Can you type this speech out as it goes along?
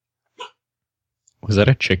Was that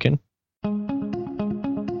a chicken?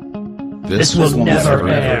 This will never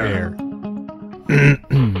air.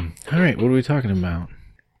 All right, what are we talking about?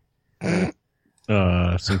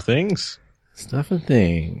 Some things. Stuff and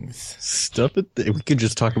things. We could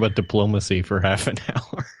just talk about diplomacy for half an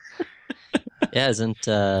hour. Yeah, isn't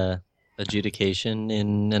adjudication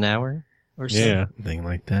in an hour or so? Yeah. Something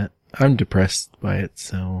like that. I'm depressed by it,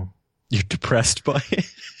 so... You're depressed by it?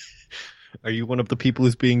 Are you one of the people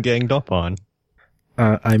who's being ganged up on?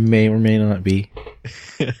 I may or may not be.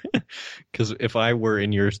 Because if I were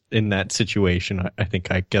in that situation,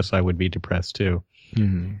 I guess I would be depressed too.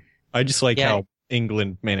 Mm-hmm. I just like how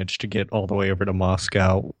England managed to get all the way over to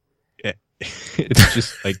Moscow. It's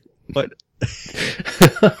just like, but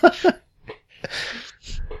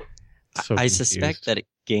so I suspect that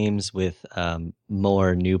games with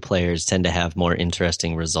more new players tend to have more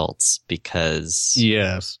interesting results because...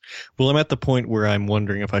 Yes. Well, I'm at the point where I'm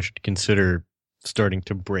wondering if I should consider starting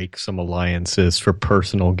to break some alliances for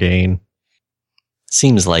personal gain.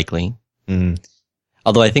 Seems likely. Mm.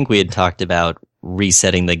 Although I think we had talked about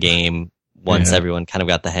resetting the game once everyone kind of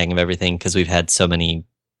got the hang of everything because we've had so many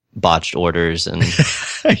botched orders and...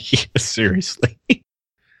 Yeah, seriously.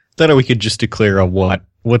 Thought we could just declare a what?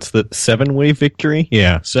 What's the 7-way victory?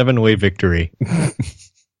 Yeah, 7-way victory.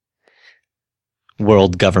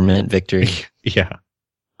 World government victory. Yeah.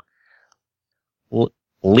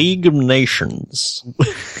 League of Nations.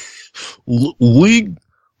 League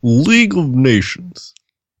of Nations.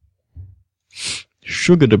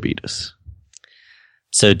 Sugar to beat us.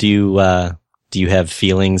 So do you have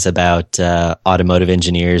feelings about automotive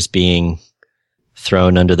engineers being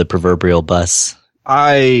thrown under the proverbial bus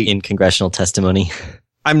in congressional testimony?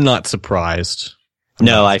 I'm not surprised.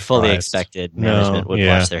 I fully expected management would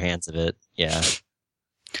wash their hands of it. Yeah.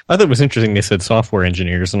 I thought it was interesting they said software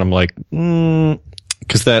engineers, and I'm like,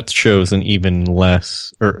 because that shows an even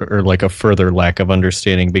less or like a further lack of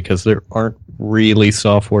understanding because there aren't really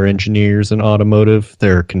software engineers in automotive.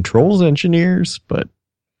 There are controls engineers, but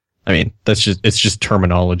I mean, it's just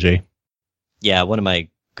terminology. Yeah, one of my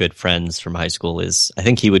good friends from high school I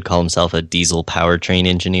think he would call himself a diesel powertrain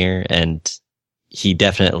engineer, and he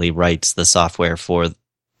definitely writes the software for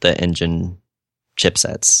the engine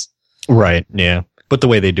chipsets. Right, yeah. But the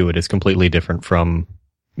way they do it is completely different from,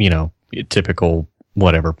 typical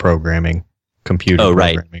whatever programming, computer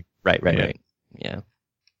programming. Right. Yeah.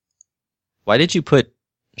 Why did you put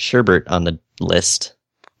sherbet on the list?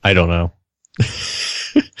 I don't know.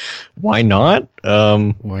 Why not?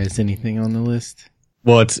 Why is anything on the list?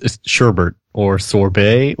 Well, it's sherbet or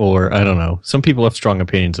sorbet or I don't know. Some people have strong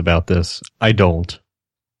opinions about this. I don't.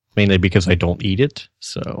 Mainly because I don't eat it.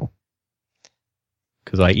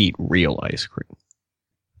 Because I eat real ice cream.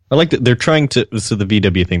 I like that they're trying to, so the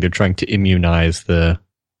VW thing, they're trying to immunize the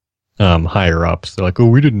higher ups. They're like, oh,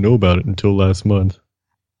 we didn't know about it until last month.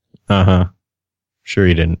 Uh-huh. Sure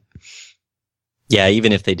you didn't. Yeah,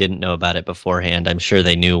 even if they didn't know about it beforehand, I'm sure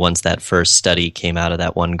they knew once that first study came out of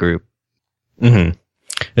that one group. Mm-hmm.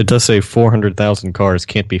 It does say 400,000 cars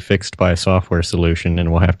can't be fixed by a software solution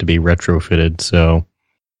and will have to be retrofitted, so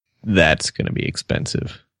that's going to be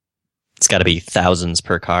expensive. It's got to be thousands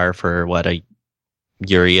per car for what, a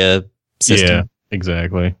urea system? Yeah,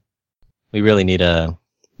 exactly. We really need a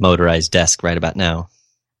motorized desk right about now.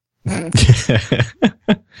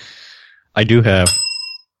 I do have...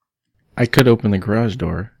 I could open the garage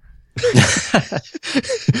door.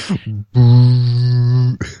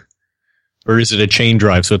 Or is it a chain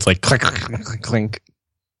drive, so it's like click, click, click, click, clink?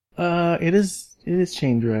 It is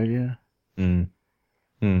chain drive, yeah.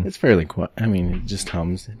 It's fairly quiet. I mean, it just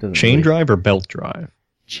hums. It doesn't chain drive or belt drive?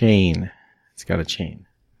 Chain. It's got a chain.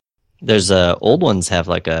 There's old ones have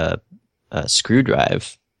like a screw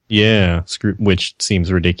drive. Yeah, which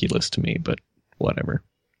seems ridiculous to me, but whatever.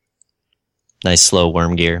 Nice slow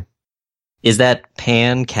worm gear. Is that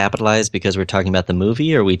pan capitalized because we're talking about the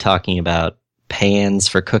movie, or are we talking about pans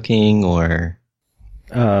for cooking, or?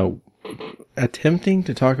 Attempting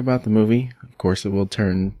to talk about the movie. Of course, it will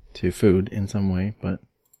turn to food in some way, but.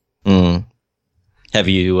 Have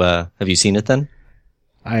you seen it then?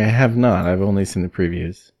 I have not. I've only seen the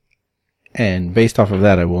previews. And based off of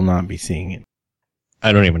that, I will not be seeing it.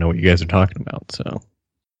 I don't even know what you guys are talking about, so.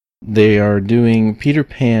 They are doing Peter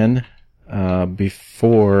Pan,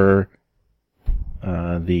 before,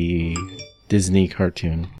 the Disney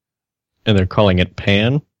cartoon. And they're calling it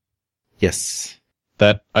Pan? Yes.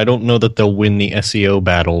 That, I don't know that they'll win the SEO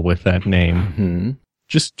battle with that name. Mm-hmm.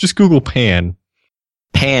 Just Google Pan.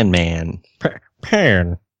 Pan Man.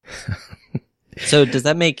 Pan. So does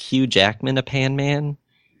that make Hugh Jackman a Pan Man?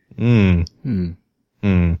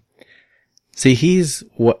 See, he's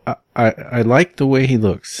what I like the way he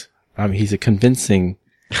looks. He's a convincing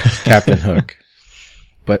Captain Hook.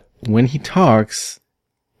 But when he talks,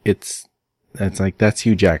 that's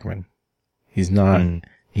Hugh Jackman. He's not,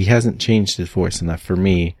 he hasn't changed his voice enough for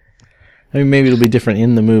me. I mean, maybe it'll be different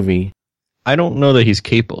in the movie. I don't know that he's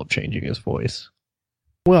capable of changing his voice.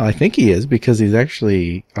 Well, I think he is because he's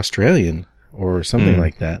actually Australian or something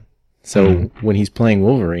like that. So when he's playing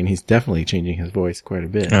Wolverine, he's definitely changing his voice quite a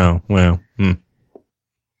bit. Oh, well,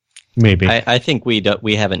 maybe. I think we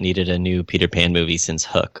haven't needed a new Peter Pan movie since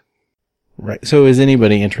Hook. Right. So is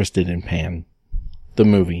anybody interested in Pan, the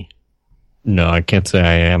movie? No, I can't say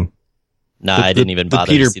I am. Nah, I didn't even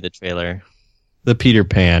bother to see the trailer. The Peter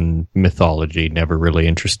Pan mythology never really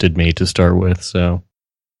interested me to start with, so.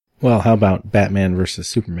 Well, how about Batman versus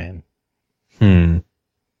Superman?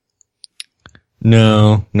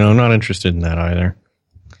 No, not interested in that either.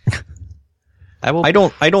 I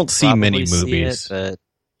don't see many movies.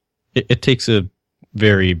 It takes a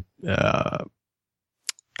very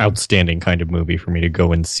outstanding kind of movie for me to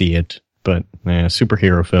go and see it, but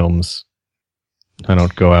superhero films I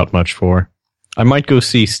don't go out much for. I might go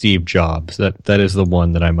see Steve Jobs. That is the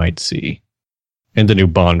one that I might see. And the new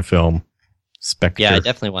Bond film, Spectre. Yeah, I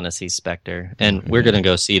definitely want to see Spectre. And we're going to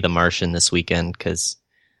go see The Martian this weekend because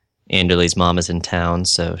Anderley's mom is in town,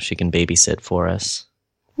 so she can babysit for us.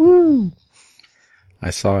 Woo!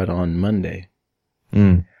 I saw it on Monday.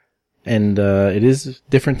 And it is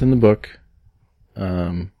different than the book.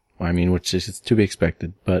 Which is to be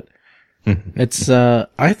expected, but it's,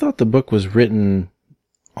 I thought the book was written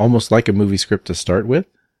almost like a movie script to start with.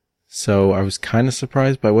 So I was kind of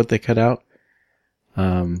surprised by what they cut out.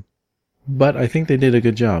 But I think they did a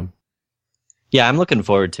good job. Yeah, I'm looking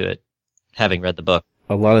forward to it, having read the book.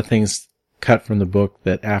 A lot of things cut from the book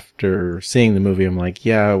that after seeing the movie, I'm like,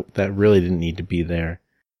 yeah, that really didn't need to be there.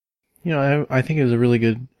 You know, I think it was a really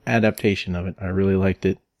good adaptation of it. I really liked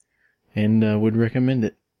it and would recommend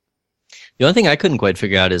it. The only thing I couldn't quite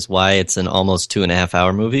figure out is why it's an almost 2.5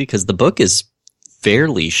 hour movie, because the book is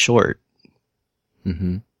fairly short.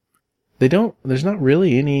 There's not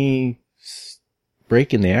really any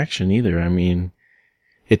break in the action either. I mean,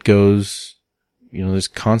 it goes, there's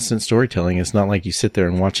constant storytelling. It's not like you sit there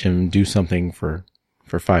and watch him do something for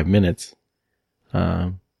 5 minutes.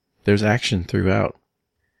 There's action throughout.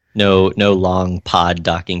 No long pod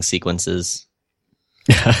docking sequences.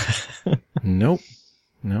 Nope.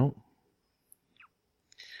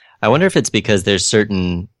 I wonder if it's because there's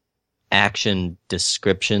certain action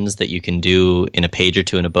descriptions that you can do in a page or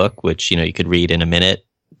two in a book, which, you could read in a minute,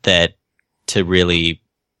 that to really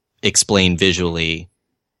explain visually,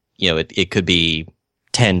 it could be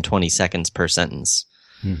 10, 20 seconds per sentence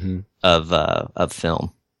of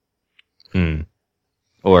film.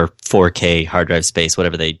 Or 4K hard drive space,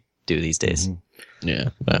 whatever they do these days. Yeah,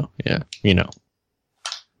 well, yeah,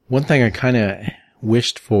 One thing I kind of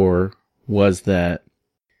wished for was that,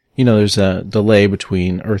 there's a delay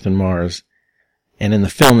between Earth and Mars, and in the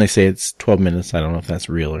film they say it's 12 minutes. I don't know if that's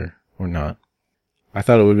real or not. I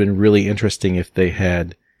thought it would have been really interesting if they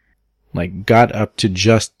had, got up to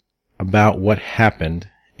just about what happened,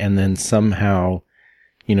 and then somehow,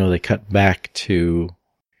 they cut back to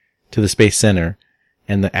the Space Center,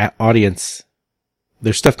 and the audience,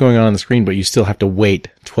 there's stuff going on the screen, but you still have to wait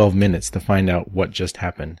 12 minutes to find out what just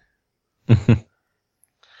happened.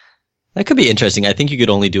 That could be interesting. I think you could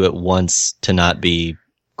only do it once to not be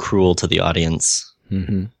cruel to the audience.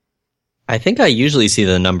 I think I usually see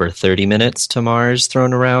the number 30 minutes to Mars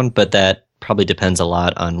thrown around, but that probably depends a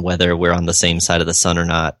lot on whether we're on the same side of the sun or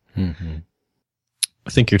not. I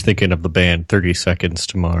think you're thinking of the band 30 Seconds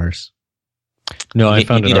to Mars. No, I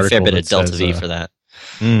found you an need a fair article bit of that Delta says, V for that.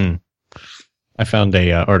 I found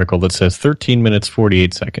a article that says 13 minutes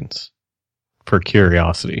 48 seconds for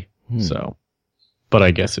Curiosity. So, but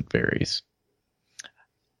I guess it varies.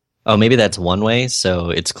 Oh, maybe that's one way, so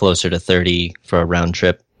it's closer to 30 for a round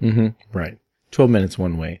trip. Right. 12 minutes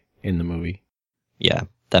one way in the movie. Yeah,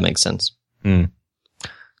 that makes sense.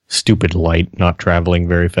 Stupid light not traveling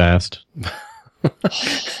very fast.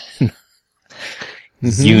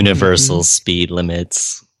 Universal speed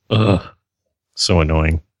limits. Ugh. So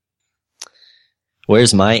annoying.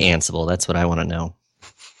 Where's my Ansible? That's what I want to know.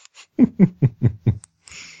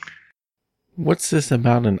 What's this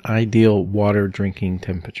about an ideal water drinking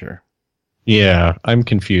temperature? Yeah, I'm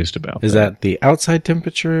confused about Is that the outside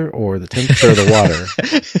temperature or the temperature of the water?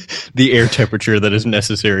 The air temperature that is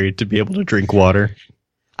necessary to be able to drink water.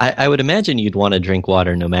 I would imagine you'd want to drink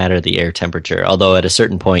water no matter the air temperature, although at a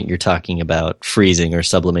certain point you're talking about freezing or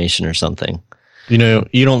sublimation or something. You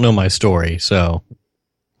don't know my story, so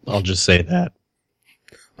I'll just say that.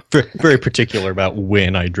 Very particular about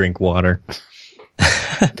when I drink water.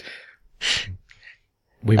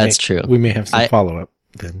 That's true. We may have some follow-up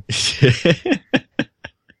then.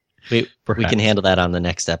 We can handle that on the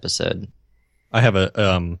next episode. I have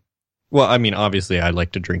a, well, I mean, obviously I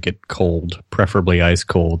like to drink it cold, preferably ice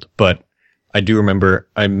cold, but I do remember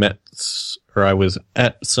I was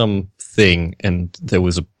at some thing and there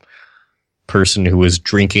was a person who was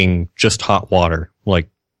drinking just hot water, like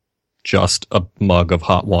just a mug of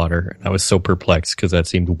hot water. And I was so perplexed because that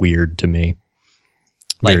seemed weird to me.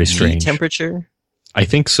 Very strange. Temperature? I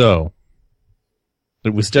think so.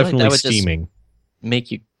 It was definitely that would steaming. Just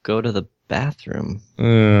make you go to the bathroom.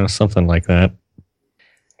 Something like that.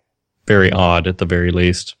 Very odd at the very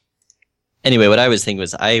least. Anyway, what I was thinking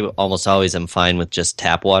was I almost always am fine with just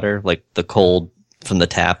tap water. Like the cold from the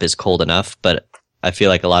tap is cold enough, but I feel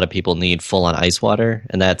like a lot of people need full on ice water,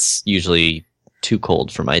 and that's usually too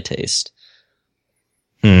cold for my taste.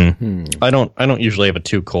 I don't usually have it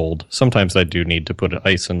too cold. Sometimes I do need to put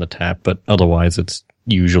ice in the tap, but otherwise it's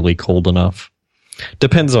usually cold enough.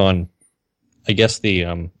 Depends on, I guess,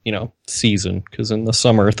 the season, because in the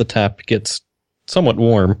summer the tap gets somewhat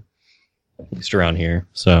warm, at least around here.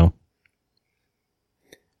 So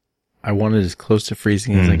I want it as close to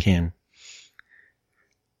freezing as I can,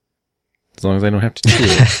 as long as I don't have to chew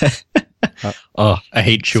it. I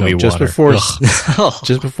hate chewy just water.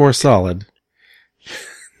 Just before solid.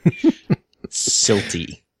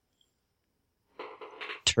 Silty.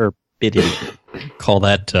 Turbidity. Call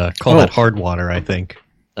that hard water, I think.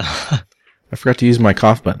 I forgot to use my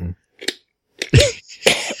cough button.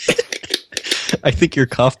 I think your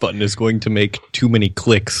cough button is going to make too many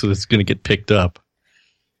clicks, so it's going to get picked up.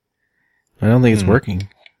 I don't think it's working.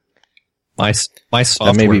 My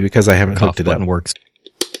software That may be because I haven't cough hooked it button up. works.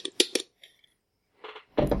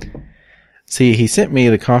 See, he sent me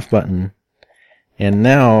the cough button, and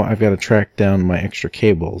now I've got to track down my extra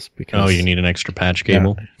cables because. You need an extra patch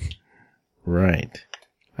cable. Yeah, right.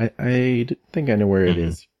 I think I know where it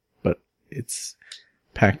is, but it's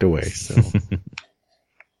packed away. So.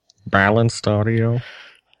 Balanced audio.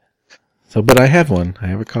 But I have one. I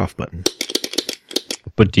have a cough button.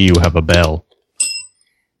 But do you have a bell?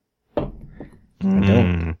 I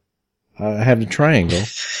don't. I have the triangle.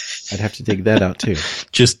 I'd have to dig that out too.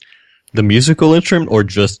 Just the musical instrument, or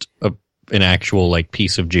just an actual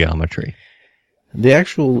piece of geometry? The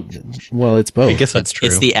actual, well, it's both. I guess that's true.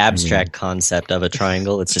 It's the abstract concept of a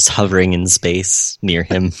triangle. It's just hovering in space near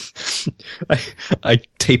him. I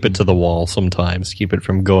tape it to the wall sometimes to keep it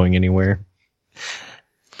from going anywhere.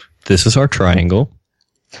 This is our triangle.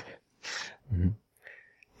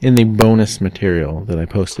 In the bonus material that I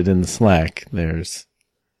posted in the Slack,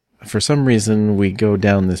 for some reason, we go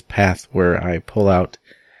down this path where I pull out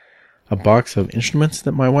a box of instruments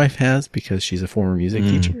that my wife has because she's a former music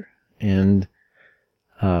teacher. And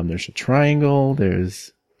there's a triangle.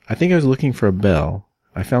 I think I was looking for a bell.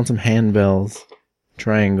 I found some handbells,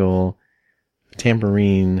 triangle,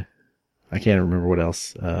 tambourine. I can't remember what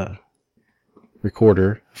else.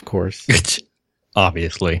 Recorder, of course.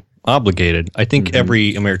 Obviously. Obligated. I think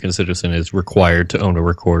every American citizen is required to own a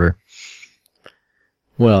recorder.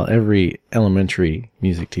 Well, every elementary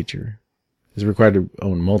music teacher is required to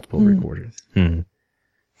own multiple recorders.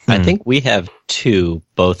 I think we have two.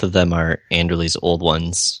 Both of them are Anderley's old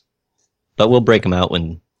ones. But we'll break them out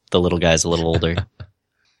when the little guy's a little older.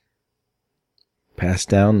 Pass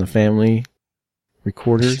down the family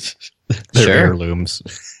recorders. They're Sure. heirlooms.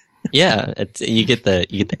 Yeah, you get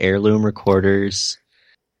the heirloom recorders.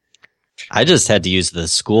 I just had to use the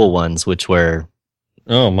school ones, which were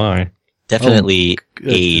Oh my. definitely Good,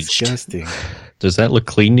 aged. Disgusting. Does that look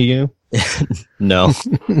clean to you? No.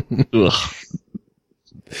 Ugh.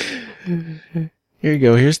 Here you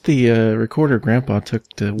go. Here's the recorder Grandpa took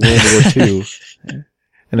to World War II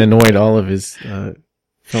and annoyed all of his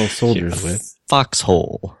fellow soldiers with.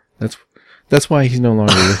 Foxhole. That's why he's no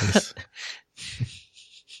longer with us.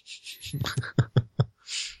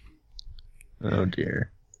 Oh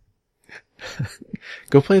dear.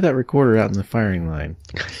 Go play that recorder out in the firing line.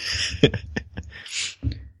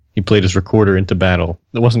 He played his recorder into battle.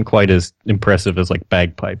 It wasn't quite as impressive as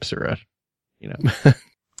bagpipes or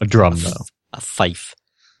a drum though. A fife.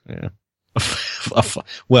 Yeah.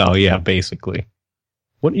 Well, yeah, basically.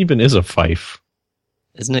 What even is a fife?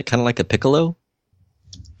 Isn't it kind of like a piccolo?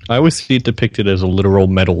 I always see it depicted as a literal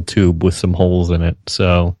metal tube with some holes in it.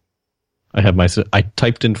 So I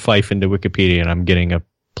typed in fife into Wikipedia and I'm getting a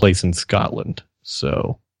place in Scotland.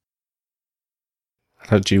 So I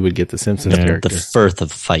thought you would get the Simpsons Yeah, character. The Firth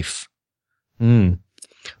of Fife. Oh,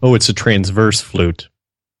 it's a transverse flute.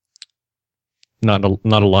 Not a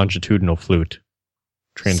longitudinal flute.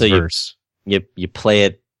 transverse. So you play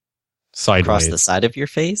it sideways. Across the side of your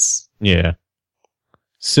face? Yeah.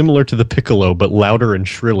 Similar to the piccolo, but louder and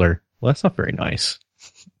shriller. Well, that's not very nice.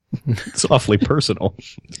 It's awfully personal.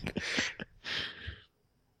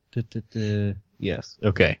 Yes.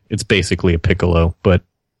 Okay. It's basically a piccolo, but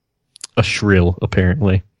a shrill,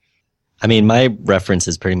 apparently. I mean, my reference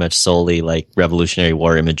is pretty much solely like Revolutionary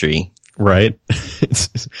War imagery. Right?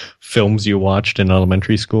 It's films you watched in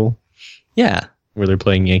elementary school? Yeah. Where they're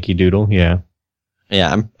playing Yankee Doodle? Yeah.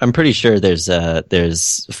 Yeah, I'm pretty sure there's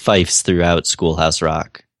fifes throughout Schoolhouse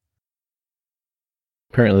Rock.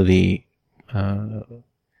 Apparently the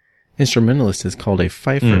instrumentalist is called a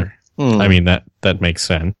fifer. I mean, that makes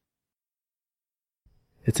sense.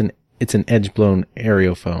 It's an edge-blown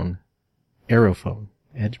aerophone.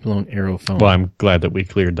 Edge-blown aerophone. Well, I'm glad that we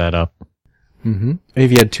cleared that up. Mm-hmm.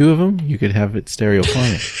 If you had two of them, you could have it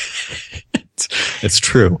stereophonic. It's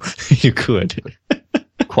true. You could.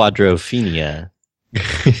 Quadrophenia.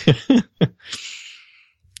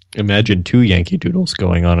 Imagine two Yankee Doodles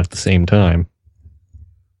going on at the same time.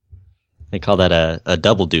 They call that a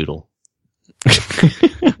double doodle.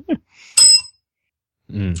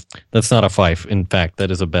 That's not a fife. In fact,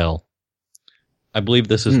 that is a bell. I believe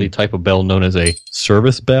this is the type of bell known as a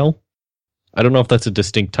service bell. I don't know if that's a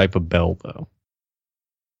distinct type of bell, though.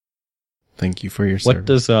 Thank you for your What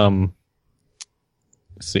service. does,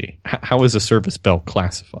 let's see, how is a service bell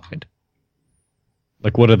classified?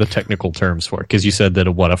 Like, what are the technical terms for it? Because you said that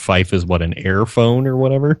a fife is an airphone or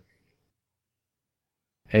whatever?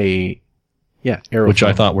 Aerophone. Which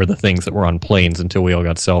I thought were the things that were on planes until we all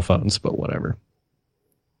got cell phones, but whatever.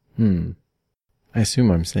 I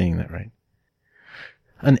assume I'm saying that right.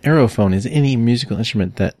 An aerophone is any musical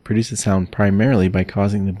instrument that produces sound primarily by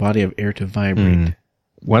causing the body of air to vibrate.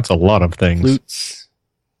 Well, that's a lot of things. Flutes.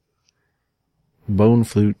 Bone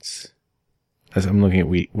flutes. As I'm looking at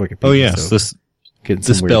Wikipedia. Oh, yes. So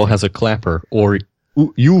This bell has a clapper, or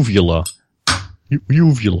uvula.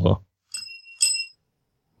 Uvula.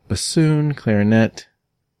 Bassoon, clarinet,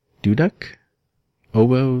 duduk,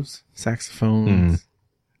 oboes, saxophones.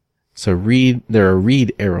 So there are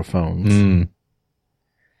reed aerophones.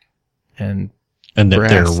 And that they're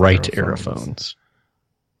brass right aerophones. aerophones.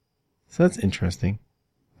 So that's interesting.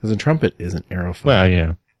 Because a trumpet is an aerophone. Well,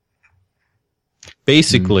 yeah.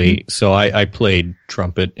 Basically, so I played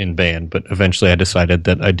trumpet in band, but eventually I decided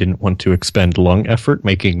that I didn't want to expend lung effort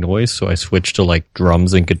making noise, so I switched to like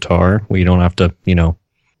drums and guitar, where you don't have to,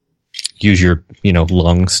 use your,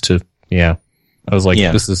 lungs to, I was like,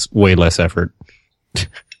 this is way less effort.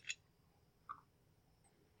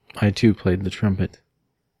 I too played the trumpet.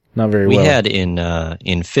 Not very well. We had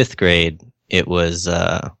in fifth grade, it was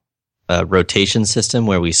a rotation system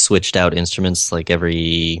where we switched out instruments like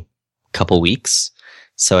every couple weeks.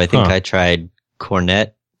 So I think I tried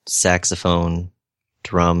cornet, saxophone,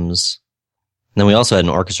 drums. And then we also had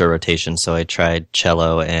an orchestra rotation, so I tried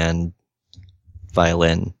cello and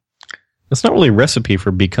violin. That's not really a recipe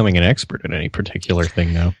for becoming an expert in any particular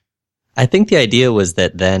thing, though. I think the idea was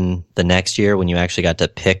that then the next year when you actually got to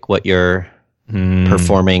pick what your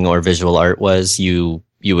performing or visual art was, you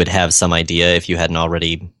would have some idea if you hadn't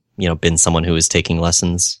already, been someone who was taking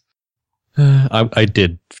lessons. I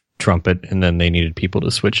did trumpet, and then they needed people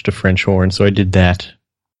to switch to French horn, so I did that.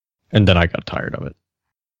 And then I got tired of it.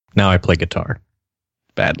 Now I play guitar.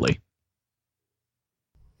 Badly.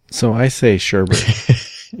 So I say sherbet.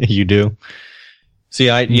 You do? See,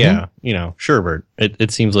 sherbet.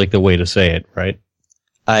 It seems like the way to say it, right?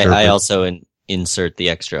 I also insert the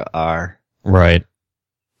extra R. Right.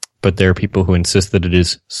 But there are people who insist that it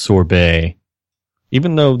is sorbet.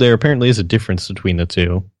 Even though there apparently is a difference between the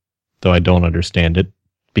two. Though I don't understand it.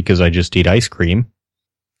 Because I just eat ice cream.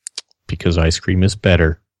 Because ice cream is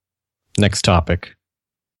better. Next topic.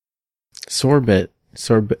 Sorbet.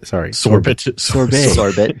 Sorbet.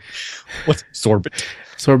 Sorbet. What's sorbet?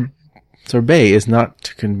 Sorbet is not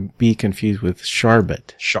to be confused with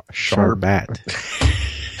sherbet. Sherbet.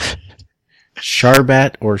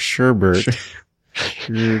 Sherbet or sherbert.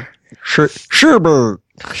 Sherbet.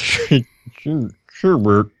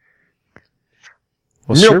 Sherbet.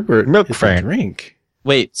 Well, sherbet milk is fan. a drink.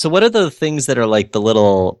 Wait, so what are the things that are like the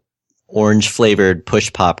little orange flavored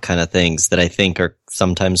push pop kind of things that I think are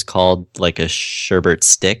sometimes called like a sherbet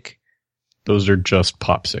stick? Those are just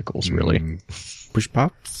popsicles, really. Push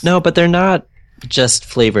pops? No, but they're not just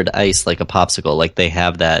flavored ice like a popsicle. Like they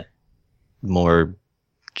have that more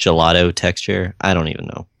gelato texture. I don't even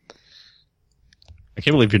know. I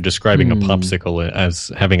can't believe you're describing a popsicle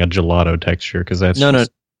as having a gelato texture, because that's no.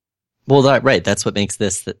 Well, right. That's what makes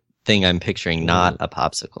this the thing I'm picturing not a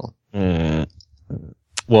popsicle. Well,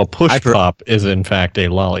 Well, push pop is in fact a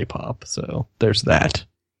lollipop, so there's that.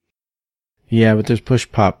 Yeah, but there's push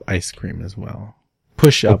pop ice cream as well.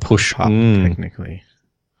 Push up push pop, technically.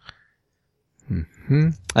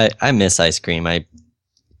 I miss ice cream. I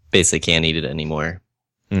basically can't eat it anymore.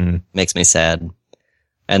 Makes me sad.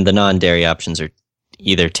 And the non-dairy options are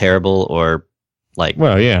either terrible or like...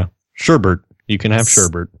 Well, yeah. Sherbet. You can have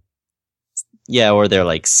sherbet. Yeah, or they're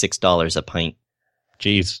like $6 a pint.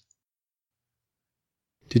 Jeez.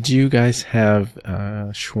 Did you guys have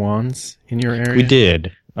Schwann's in your area? We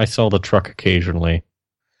did. I saw the truck occasionally.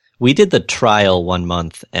 We did the trial 1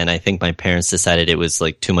 month, and I think my parents decided it was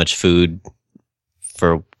like too much food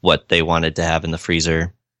for what they wanted to have in the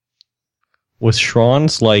freezer. Was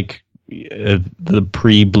Schwann's like the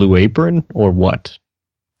pre-Blue Apron or what?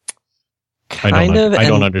 I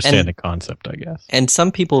don't understand the concept, I guess. And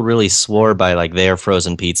some people really swore by like their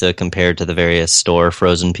frozen pizza compared to the various store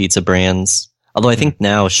frozen pizza brands. Although I think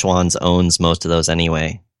now Schwann's owns most of those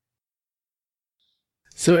anyway.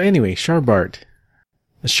 So anyway, sherbet.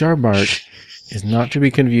 The sherbet is not to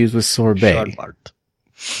be confused with sorbet. Sherbet.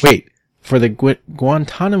 Wait, for the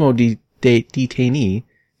Guantanamo detainee,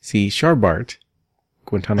 see sherbet,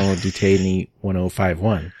 Guantanamo detainee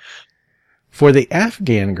 1051. For the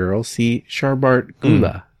Afghan girl, see sherbet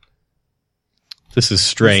gula. This is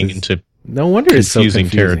straying into no wonder it's so confusing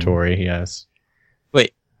territory, yes.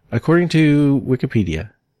 Wait. According to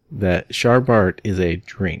Wikipedia, that sherbet is a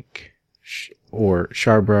drink, or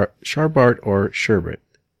sherbet or sherbet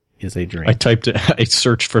is a drink. I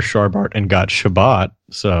searched for sherbet and got Shabbat,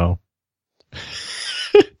 so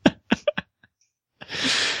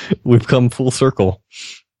we've come full circle.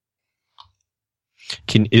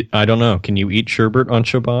 I don't know. Can you eat sherbet on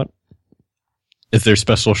Shabbat? Is there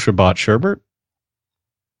special Shabbat sherbet?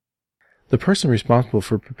 The person responsible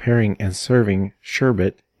for preparing and serving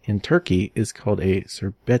sherbet in Turkey is called a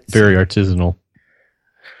sorbet. Very artisanal.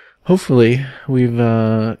 Hopefully, we've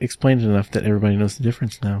explained it enough that everybody knows the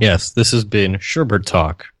difference now. Yes, this has been Sherbet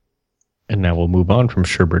Talk. And now we'll move on from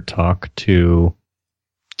Sherbet Talk to...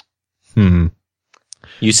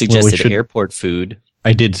 You suggested airport food.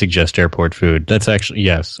 I did suggest airport food. That's actually...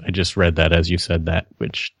 Yes, I just read that as you said that.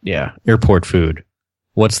 Which, yeah, airport food.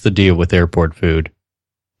 What's the deal with airport food?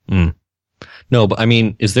 No, but I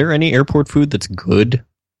mean, is there any airport food that's good?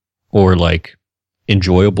 Or, like,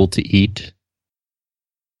 enjoyable to eat?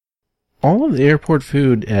 All of the airport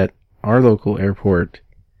food at our local airport,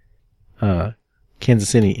 Kansas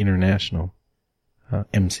City International,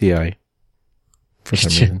 MCI, for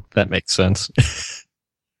some reason. That makes sense.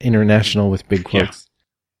 International with big quotes.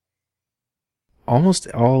 Yeah. Almost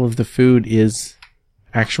all of the food is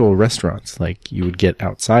actual restaurants, like you would get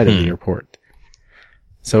outside of the airport.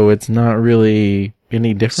 So it's not really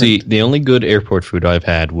any different. See, the only good airport food I've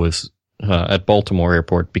had was at Baltimore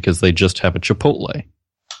Airport because they just have a Chipotle.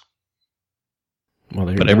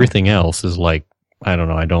 Well, but everything else is like, I don't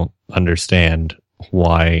know, I don't understand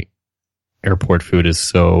why airport food is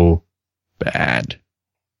so bad.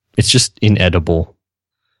 It's just inedible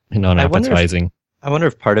and unappetizing. I wonder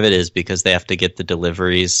if part of it is because they have to get the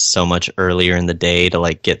deliveries so much earlier in the day to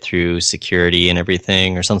like get through security and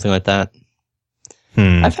everything or something like that.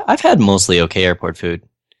 I've had mostly okay airport food.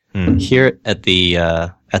 Here at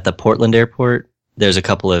the Portland airport, there's a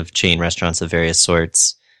couple of chain restaurants of various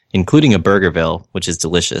sorts, including a Burgerville, which is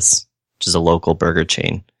delicious, which is a local burger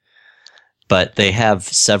chain. But they have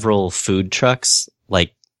several food trucks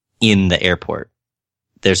like in the airport.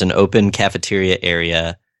 There's an open cafeteria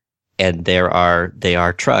area, and they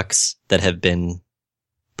are trucks that have been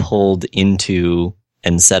pulled into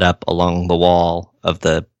and set up along the wall of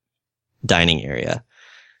the dining area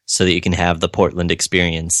so that you can have the Portland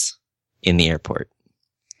experience in the airport.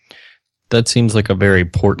 That seems like a very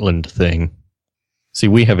Portland thing. See,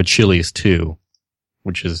 we have a Chili's too,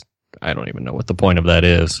 which is, I don't even know what the point of that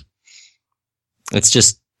is. It's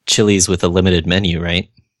just Chili's with a limited menu, right?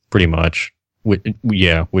 Pretty much.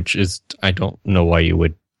 Yeah, which is, I don't know why you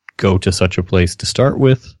would go to such a place to start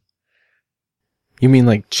with. You mean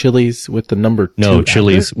like Chili's with the number 2? No,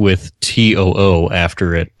 Chili's with TOO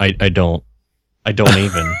after it. I don't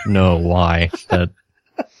even know why. Yeah.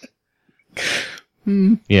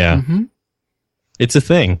 Mm-hmm. It's a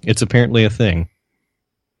thing. It's apparently a thing.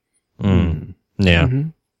 Yeah. Mm-hmm.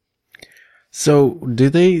 So, do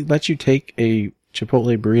they let you take a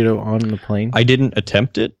Chipotle burrito on the plane? I didn't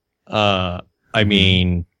attempt it. I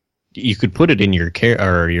mean, you could put it in your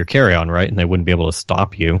carry-on, right? And they wouldn't be able to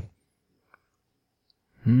stop you.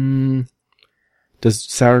 Does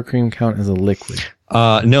sour cream count as a liquid?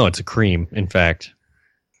 No, it's a cream, in fact.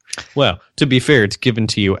 Well, to be fair, it's given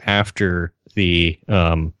to you after the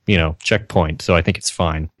checkpoint, so I think it's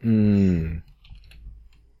fine.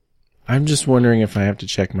 I'm just wondering if I have to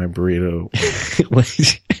check my burrito.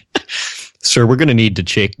 Sir, we're going to need to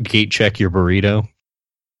gate check your burrito.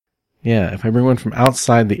 Yeah, if I bring one from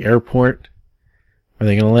outside the airport, are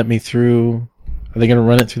they going to let me through? Are they going to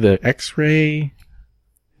run it through the X-ray?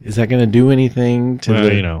 Is that going to do anything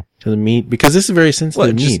to the meat? Because this is very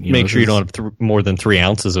sensitive meat. Just make sure you don't have more than 3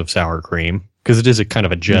 ounces of sour cream, because it is a kind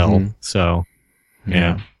of a gel. So,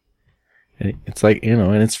 yeah. It's like,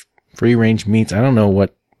 and it's free-range meats. I don't know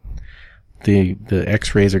what the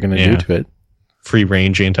X-rays are going to do to it.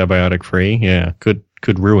 Free-range, antibiotic-free. Yeah, could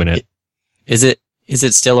ruin it. Is it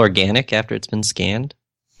still organic after it's been scanned?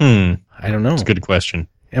 I don't know. That's a good question.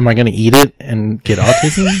 Am I going to eat it and get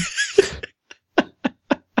autism?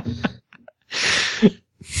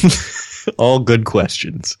 All good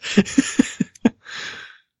questions.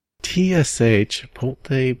 TSA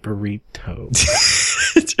Chipotle Burrito.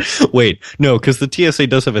 Wait, no, because the TSA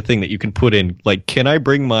does have a thing that you can put in, like, can I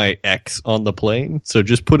bring my X on the plane? So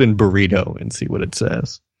just put in burrito and see what it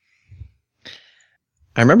says.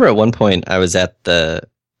 I remember at one point I was at a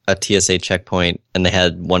TSA checkpoint and they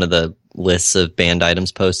had one of the lists of banned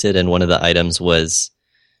items posted, and one of the items was,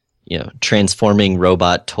 transforming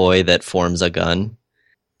robot toy that forms a gun.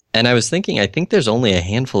 And I was thinking, I think there's only a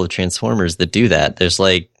handful of Transformers that do that. There's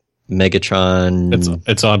like Megatron.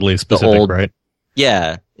 It's oddly specific, right?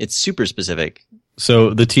 Yeah, it's super specific.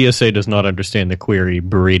 So the TSA does not understand the query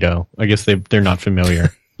burrito. I guess they're not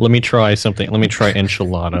familiar. Let me try something. Let me try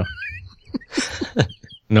enchilada.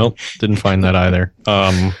 Nope, didn't find that either.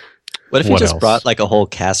 What if you just brought like a whole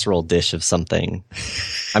casserole dish of something?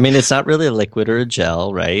 I mean, it's not really a liquid or a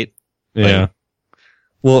gel, right? Yeah.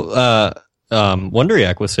 Well,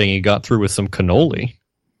 Wonderiac was saying he got through with some cannoli.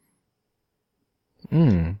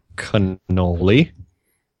 Cannoli.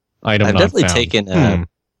 Item I've not definitely found. taken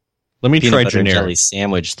Let me peanut try butter and generic jelly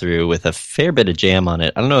sandwich through with a fair bit of jam on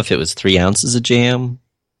it. I don't know if it was 3 ounces of jam.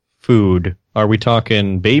 food. Are we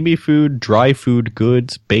talking baby food, dry food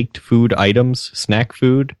goods, baked food items, snack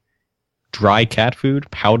food, dry cat food,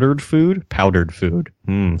 powdered food? Powdered food.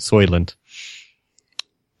 Soylent.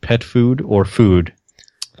 Pet food or food?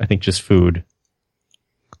 I think just food.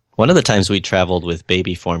 One of the times we traveled with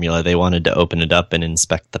baby formula, they wanted to open it up and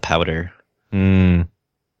inspect the powder. Mm-hmm.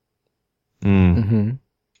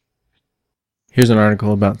 Here's an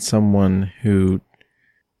article about someone who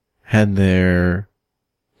had their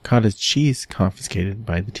cottage cheese confiscated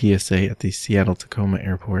by the TSA at the Seattle-Tacoma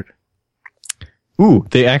airport. Ooh,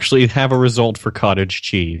 they actually have a result for cottage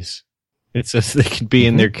cheese. It says they can be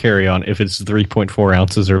in their carry-on if it's 3.4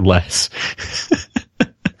 ounces or less.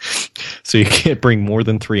 So you can't bring more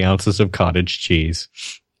than 3 ounces of cottage cheese.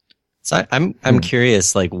 So I'm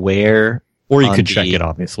curious, like where, or you could check it,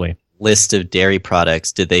 obviously. List of dairy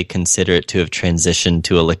products did they consider it to have transitioned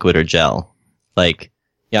to a liquid or gel? Like,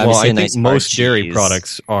 yeah, well, I think most dairy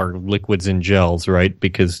products are liquids and gels, right?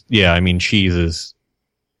 Because cheese is,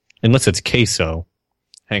 unless it's queso.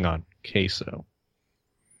 Hang on, queso.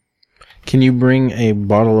 Can you bring a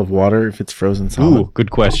bottle of water if it's frozen solid? Ooh, good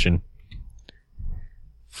question.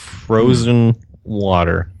 Frozen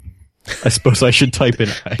water. I suppose I should type in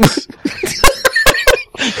ice.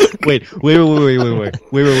 Wait.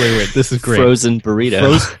 This is great. Frozen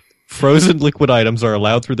burrito. Frozen liquid items are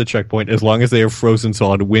allowed through the checkpoint as long as they are frozen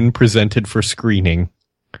solid when presented for screening.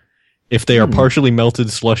 If they are partially melted,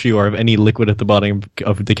 slushy, or have any liquid at the bottom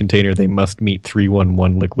of the container, they must meet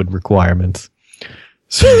 311 liquid requirements.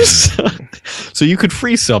 So you could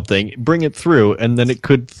freeze something, bring it through, and then it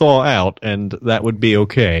could thaw out, and that would be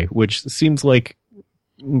okay, which seems like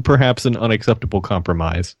perhaps an unacceptable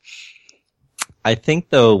compromise. I think,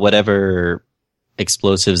 though, whatever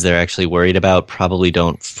explosives they're actually worried about probably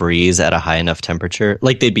don't freeze at a high enough temperature.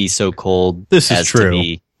 Like, they'd be so cold. This is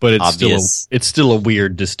true, but it's still a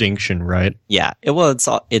weird distinction, right? Yeah. It's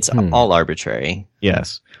all arbitrary.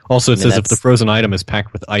 Yes. Also, it says if the frozen item is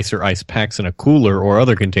packed with ice or ice packs in a cooler or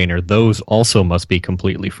other container, those also must be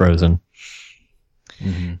completely frozen.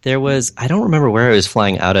 Mm-hmm. There was, I don't remember where I was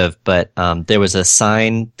flying out of, but there was a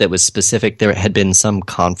sign that was specific. There had been some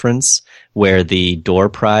conference where the door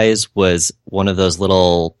prize was one of those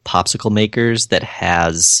little popsicle makers that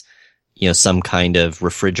has, some kind of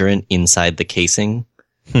refrigerant inside the casing.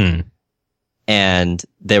 And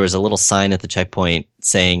there was a little sign at the checkpoint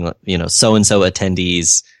saying, so-and-so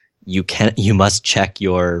attendees, you must check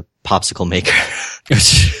your popsicle maker.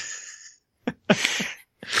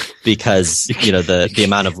 Because, the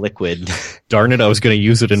amount of liquid. Darn it, I was going to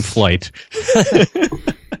use it in flight.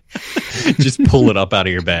 Just pull it up out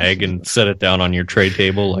of your bag and set it down on your tray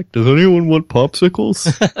table. Like, does anyone want popsicles?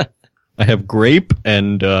 I have grape,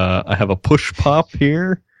 and I have a push pop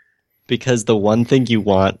here. Because the one thing you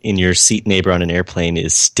want in your seat neighbor on an airplane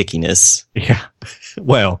is stickiness. Yeah.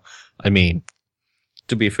 Well, I mean,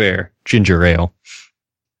 to be fair, ginger ale.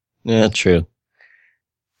 Yeah, true.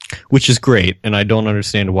 Which is great, and I don't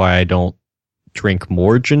understand why I don't drink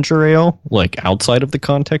more ginger ale, like outside of the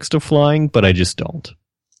context of flying, but I just don't.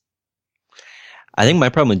 I think my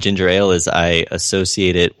problem with ginger ale is I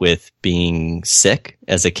associate it with being sick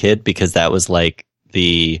as a kid because that was like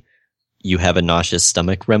you have a nauseous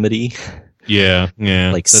stomach remedy. Yeah.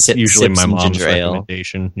 Like that's usually my mom's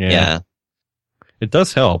recommendation. Yeah. It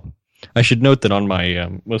does help. I should note that on my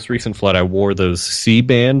most recent flight, I wore those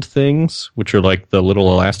C-band things, which are like the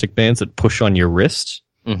little elastic bands that push on your wrist,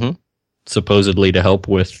 supposedly to help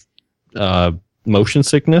with motion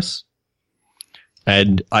sickness.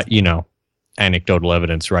 And, anecdotal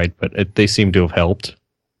evidence, right? But they seem to have helped.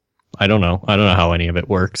 I don't know how any of it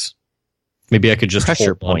works. Maybe I could just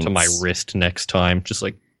Pressure hold onto my wrist next time. Just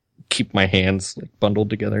like keep my hands like bundled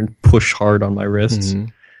together and push hard on my wrists.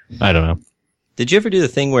 Mm-hmm. I don't know. Did you ever do the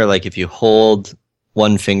thing where like if you hold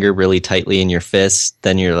one finger really tightly in your fist,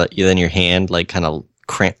 then your hand like kind of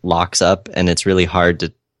locks up and it's really hard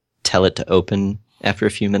to tell it to open after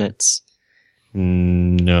a few minutes?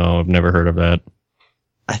 No, I've never heard of that.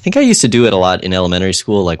 I think I used to do it a lot in elementary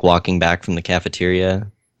school, like walking back from the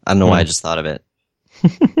cafeteria. I don't know why I just thought of it.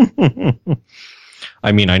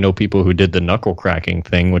 I mean, I know people who did the knuckle cracking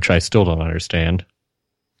thing, which I still don't understand.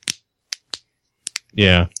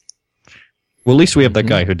 Yeah. Well, at least we have that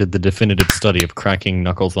guy who did the definitive study of cracking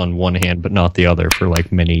knuckles on one hand but not the other for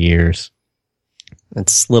like many years.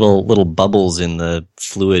 It's little bubbles in the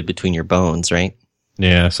fluid between your bones, right?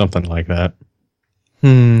 Yeah, something like that.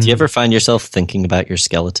 Do you ever find yourself thinking about your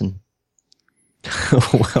skeleton?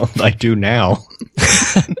 Well, I do now.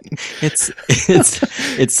 It's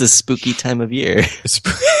the spooky time of year.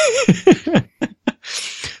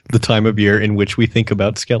 The time of year in which we think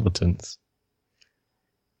about skeletons.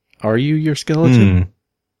 Are you your skeleton?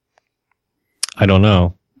 I don't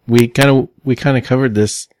know. We kind of covered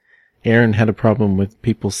this. Aaron had a problem with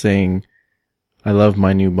people saying, "I love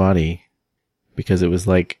my new body," because it was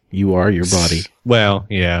like you are your body. Well,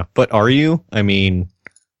 yeah, but are you? I mean,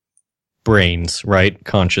 brains, right?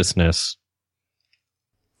 Consciousness,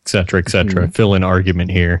 etc., etc. Fill in argument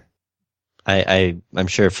here. I'm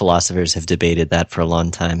sure philosophers have debated that for a long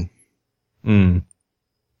time.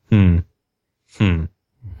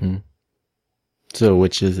 So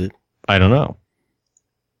which is it? I don't know.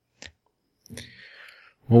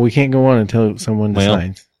 Well, we can't go on until someone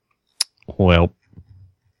decides. Well,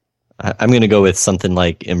 I'm going to go with something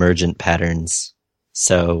like emergent patterns.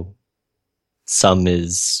 So sum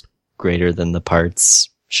is greater than the parts.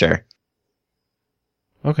 Sure.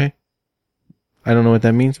 Okay. I don't know what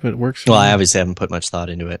that means, but it works for me. I obviously haven't put much thought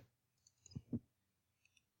into it.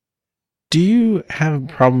 Do you have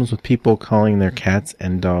problems with people calling their cats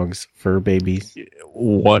and dogs fur babies?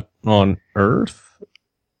 What on earth?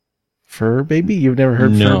 Fur baby? You've never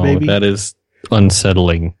heard fur baby? No, that is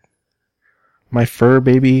unsettling. My fur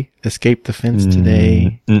baby escaped the fence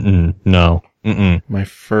today. No. My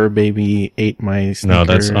fur baby ate my Snickers. No,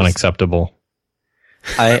 that's unacceptable.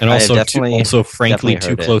 Also, frankly,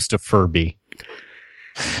 too close to Furby.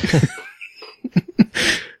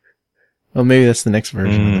 Well, maybe that's the next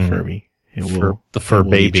version of the Furby. The fur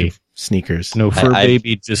baby. Sneakers. No, fur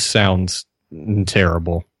baby just sounds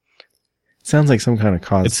terrible. Sounds like some kind of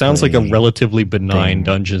cosplay. It sounds like a relatively benign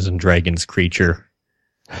Dungeons and Dragons creature.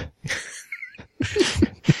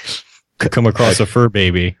 Come across a fur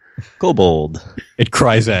baby. Kobold. It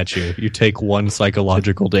cries at you. You take 1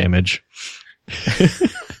 psychological damage.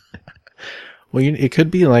 Well, it could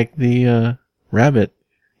be like the rabbit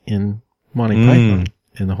in Monty Python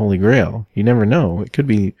and the Holy Grail. You never know. It could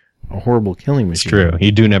be a horrible killing machine. It's true.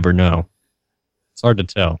 You do never know. It's hard to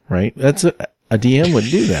tell. Right? That's a DM would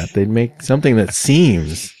do that. They'd make something that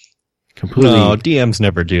seems completely No, DMs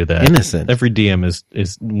never do that. Innocent. Every DM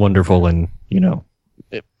is wonderful and,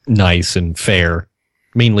 nice and fair.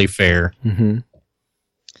 Mainly fair. Mm-hmm.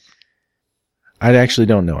 I actually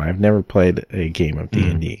don't know. I've never played a game of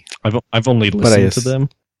D&D. I've only listened to them.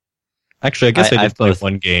 Actually, I guess I did play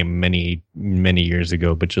one game many, many years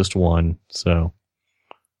ago, but just one, so.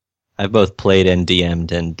 I've both played and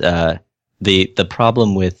DM'd, and the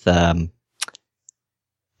problem with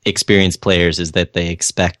experienced players is that they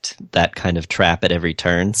expect that kind of trap at every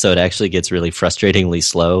turn, so it actually gets really frustratingly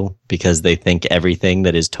slow because they think everything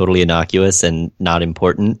that is totally innocuous and not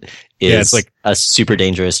important is it's like a super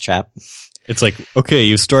dangerous trap. It's like, okay,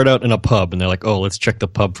 you start out in a pub, and they're like, oh, let's check the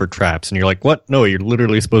pub for traps. And you're like, what? No, you're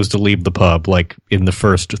literally supposed to leave the pub, like, in the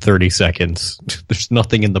first 30 seconds. There's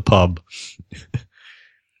nothing in the pub.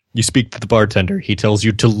 You speak to the bartender. He tells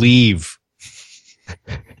you to leave.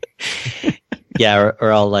 Yeah,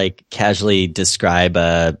 or I'll like casually describe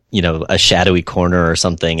a shadowy corner or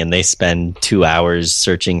something, and they spend 2 hours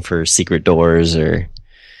searching for secret doors. Or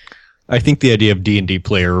I think the idea of D&D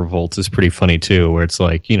player revolts is pretty funny too, where it's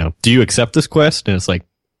like, do you accept this quest? And it's like,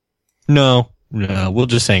 no, we'll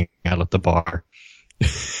just hang out at the bar.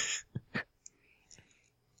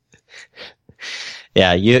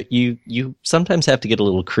 Yeah, you sometimes have to get a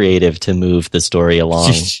little creative to move the story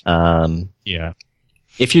along. Yeah.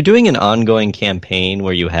 If you're doing an ongoing campaign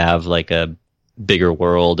where you have like a bigger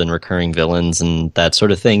world and recurring villains and that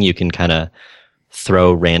sort of thing, you can kind of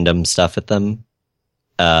throw random stuff at them.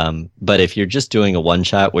 But if you're just doing a one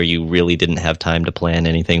shot where you really didn't have time to plan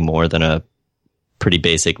anything more than a pretty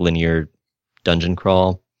basic linear dungeon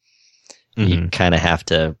crawl, you kind of have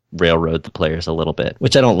to railroad the players a little bit,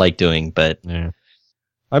 which I don't like doing, but yeah.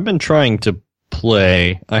 I've been trying to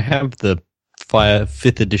play. I have the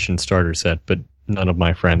 5th edition starter set, but none of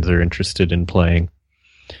my friends are interested in playing.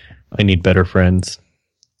 I need better friends.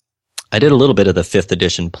 I did a little bit of the 5th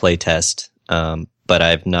edition playtest, but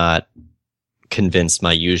I've not convinced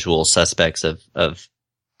my usual suspects of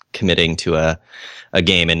committing to a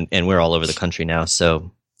game, and we're all over the country now, so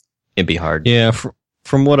it'd be hard. Yeah,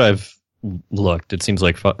 from what I've looked, it seems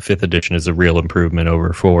like 5th edition is a real improvement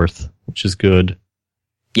over 4th, which is good.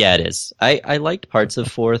 Yeah, it is. I liked parts of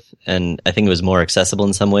 4th, and I think it was more accessible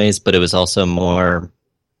in some ways, but it was also more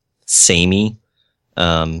samey.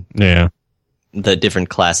 Yeah. The different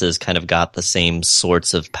classes kind of got the same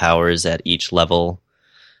sorts of powers at each level,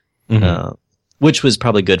 which was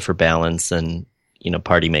probably good for balance and,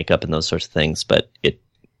 party makeup and those sorts of things, but it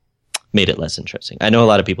made it less interesting. I know a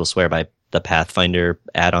lot of people swear by the Pathfinder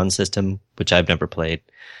add-on system, which I've never played.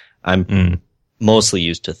 I'm mostly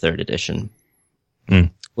used to 3rd edition.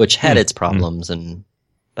 Which had its problems,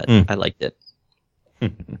 but I liked it.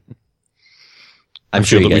 I'm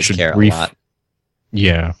sure you guys care a lot.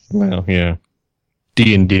 Yeah, well, yeah.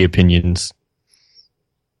 D&D opinions.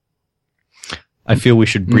 I feel we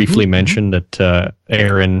should briefly mention that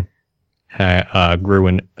Aaron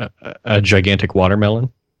grew a gigantic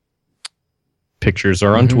watermelon. Pictures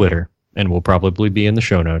are on Twitter, and will probably be in the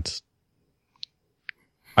show notes.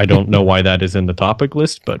 I don't know why that is in the topic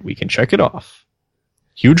list, but we can check it off.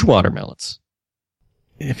 Huge watermelons.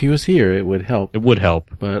 If he was here, it would help. It would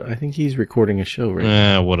help. But I think he's recording a show right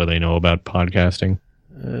now. What do they know about podcasting?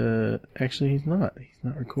 Actually, he's not. He's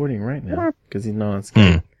not recording right now because he's not on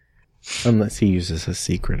Skype. Unless he uses a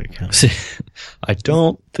secret account. I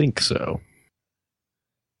don't think so.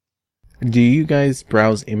 Do you guys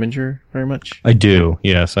browse Imager very much? I do,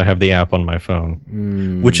 yes. I have the app on my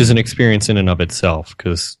phone, which is an experience in and of itself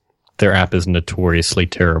because their app is notoriously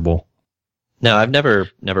terrible. No, I've never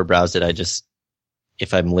browsed it. I just,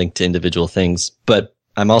 if I'm linked to individual things, but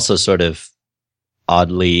I'm also sort of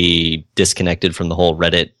oddly disconnected from the whole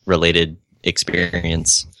Reddit related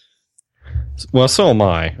experience. Well, so am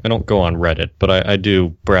I. I don't go on Reddit, but I do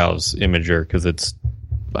browse Imager because it's,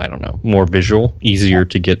 I don't know, more visual, easier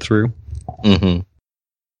to get through.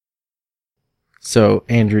 So,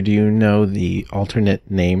 Andrew, do you know the alternate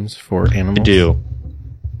names for animals? I do.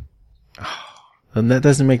 And that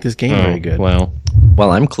doesn't make this game very good. Well,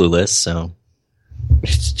 I'm clueless, so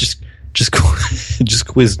just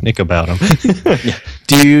quiz Nick about them.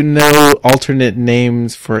 Do you know alternate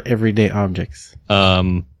names for everyday objects?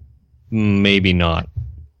 Maybe not.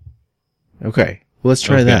 Okay, well, let's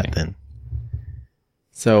try that then.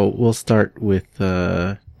 So we'll start with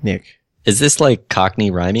Nick. Is this like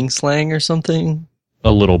Cockney rhyming slang or something?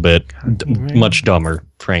 A little bit, much dumber,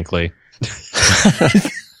 frankly.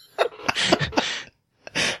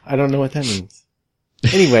 I don't know what that means.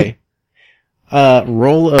 Anyway,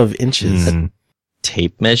 roll of inches.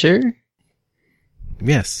 Tape measure?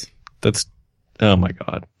 Yes. That's, oh my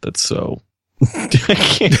god, that's so... I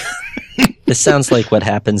can't. This sounds like what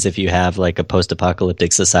happens if you have like a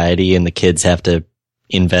post-apocalyptic society and the kids have to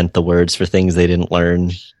invent the words for things they didn't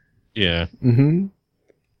learn. Yeah.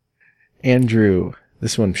 Andrew,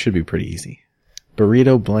 this one should be pretty easy.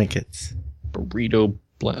 Burrito blankets.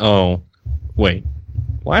 Oh, wait.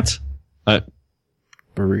 What?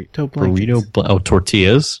 Burrito blankets.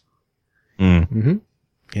 Tortillas?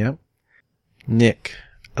 Yep. Nick,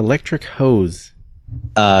 electric hose.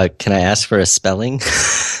 Can I ask for a spelling?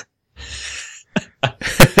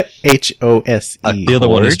 HOSE. The other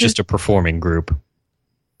one is just a performing group.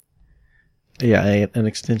 Yeah, an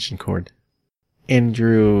extension cord.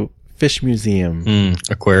 Andrew, Fish museum.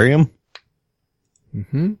 Aquarium?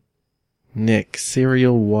 Mm-hmm. Nick,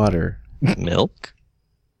 cereal water. Milk?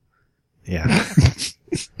 Yeah.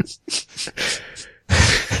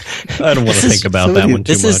 I don't want to think about that one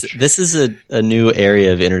too much. This is a new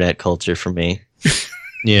area of internet culture for me.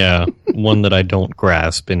 Yeah, one that I don't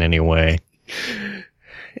grasp in any way.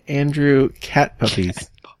 Andrew, cat puppies.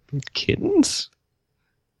 Kittens?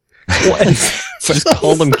 What? Just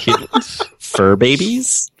call them kittens? Fur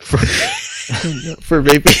babies? For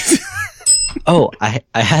babies. Oh, I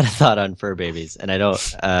had a thought on fur babies, and I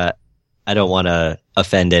don't want to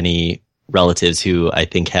offend any relatives who I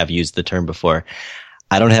think have used the term before.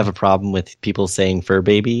 I don't have a problem with people saying fur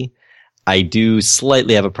baby. I do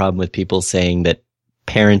slightly have a problem with people saying that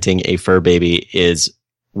parenting a fur baby is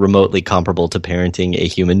remotely comparable to parenting a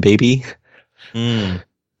human baby.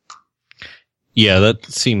 Yeah, that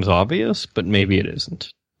seems obvious, but maybe it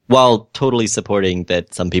isn't. While totally supporting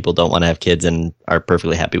that some people don't want to have kids and are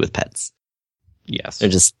perfectly happy with pets. Yes.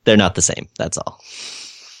 They're not the same. That's all.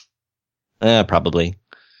 Probably.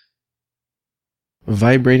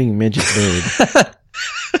 Vibrating midget bird.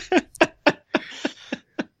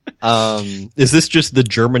 Is this just the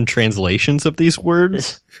German translations of these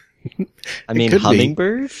words? I mean,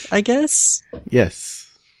 hummingbird, I guess? Yes.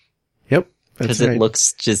 Yep. Because it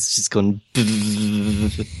looks just going...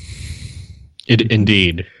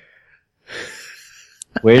 Indeed.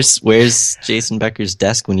 Where's Jason Becker's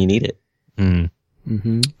desk when you need it?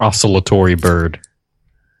 Mm-hmm. Oscillatory bird.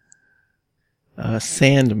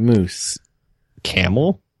 Sand moose.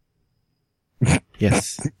 Camel?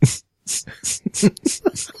 Yes.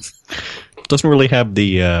 Doesn't really have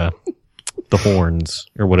the horns,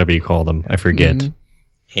 or whatever you call them. I forget.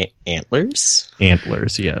 Mm-hmm. Antlers?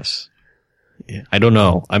 Antlers, yes. Yeah. I don't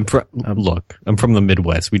know. I'm from the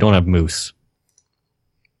Midwest. We don't have moose.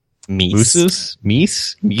 Meese. Mooses?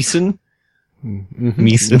 Meese? Meeson? Mm-hmm.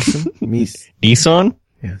 Meeson? Meese. Nissan?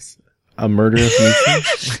 Yes. A murder of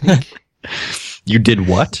Meeson. You did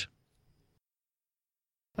what?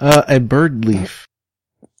 A bird leaf.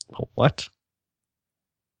 What?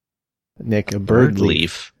 Nick, a bird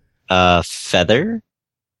leaf. Feather?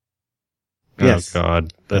 Yes. Oh,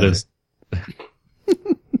 God. That is...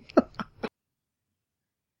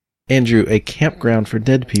 Andrew, a campground for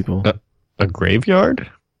dead people. A graveyard?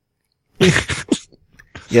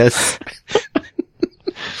 Yes.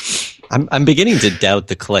 I'm beginning to doubt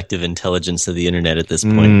the collective intelligence of the internet at this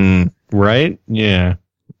point. Right? Yeah.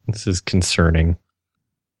 This is concerning.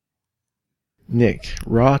 Nick,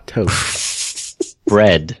 raw toast.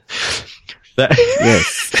 Bread.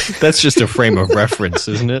 Yes. That's just a frame of reference,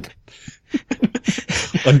 isn't it?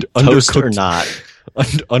 Toast or not.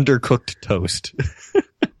 Undercooked toast.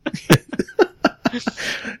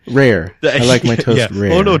 Rare. I like my toast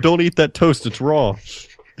rare. Oh no, don't eat that toast. It's raw.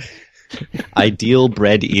 Ideal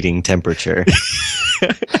bread eating temperature.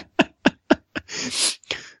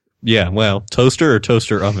 Yeah, well, toaster or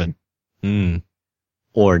toaster oven?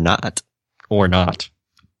 Or not. Or not.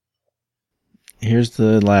 Here's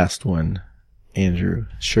the last one, Andrew.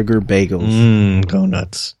 Sugar bagels.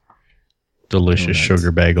 Donuts. Delicious Donuts.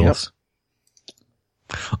 sugar bagels. Yep.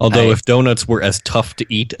 Although if donuts were as tough to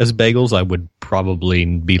eat as bagels, I would probably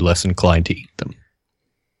be less inclined to eat them.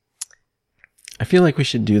 I feel like we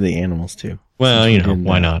should do the animals too. Well,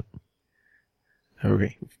 why not?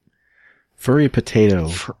 Okay. Furry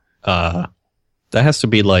potato. That has to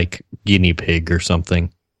be like guinea pig or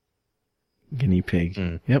something. Guinea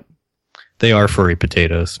pig. Yep. They are furry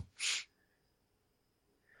potatoes.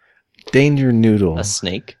 Danger noodle. A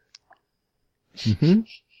snake. Mm-hmm.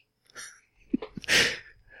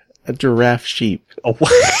 A giraffe sheep. Oh,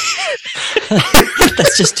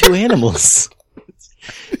 that's just two animals.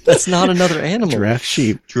 That's not another animal. Giraffe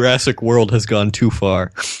sheep. Jurassic World has gone too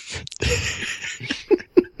far.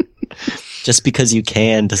 Just because you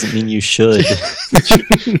can doesn't mean you should.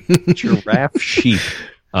 Giraffe sheep.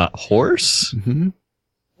 Horse? Mm-hmm.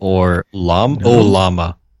 Or llama? No. Oh,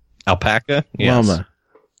 llama. Alpaca? Yes.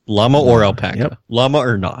 Llama or alpaca? Yep. Llama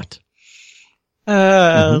or not?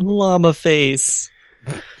 Llama face.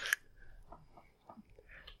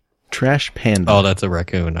 Trash panda. Oh, that's a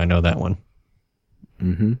raccoon. I know that one.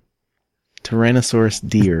 Mm-hmm. Tyrannosaurus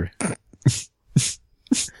deer.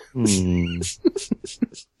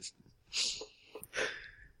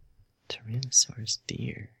 Tyrannosaurus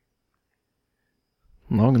deer.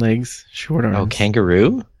 Long legs, short arms. Oh,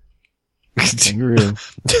 kangaroo? Kangaroo.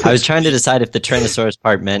 I was trying to decide if the Tyrannosaurus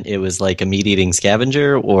part meant it was like a meat-eating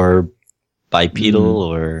scavenger or bipedal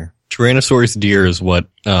or... Tyrannosaurus deer is what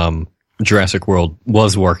Jurassic World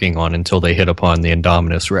was working on until they hit upon the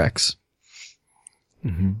Indominus Rex.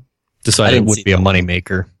 Mm-hmm. Decided it would be a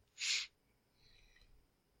moneymaker.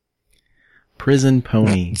 Prison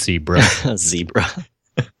pony. Zebra. Zebra.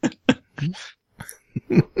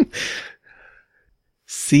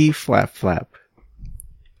 C flap flap.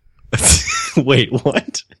 Wait,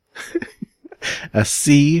 what? A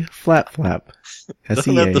sea flap flap.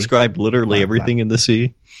 Doesn't that describe literally flap, everything flap. in the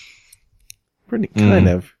sea? Pretty kind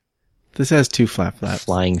of. This has 2 flap flaps.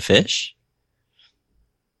 Flying fish.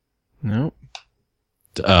 No.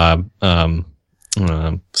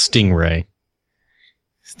 Stingray.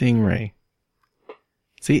 Stingray.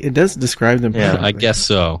 See, it does describe them. Yeah, perfectly. I guess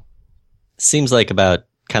so. Seems like about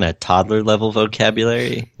kind of toddler level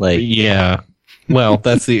vocabulary. Like, Yeah. Well,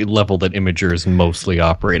 that's the level that Imager is mostly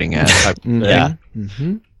operating at. yeah.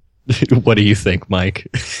 Mm-hmm. What do you think, Mike?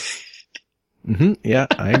 Mm-hmm. Yeah,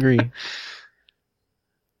 I agree.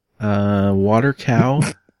 Water cow.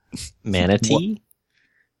 Manatee.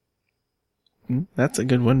 That's a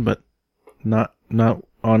good one, but not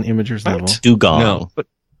on Imager's level. Dugong. No,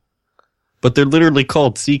 but they're literally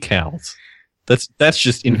called sea cows. That's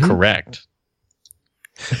just incorrect.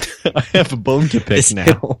 I have a bone to pick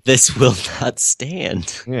now. This will not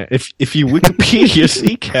stand. Yeah, if you Wikipedia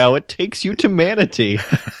sea cow, it takes you to manatee.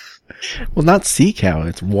 Well, not sea cow.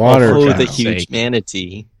 It's water Oh, cow. the huge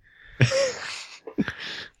manatee.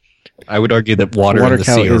 I would argue that water Water and the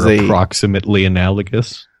cow sea is are a- approximately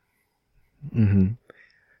analogous. Mm-hmm.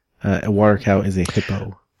 A water cow is a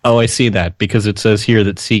hippo. Oh, I see that, because it says here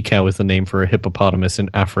that sea cow is the name for a hippopotamus in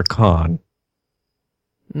Afrikaans.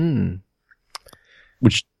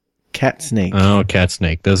 Which, Cat snake. oh, cat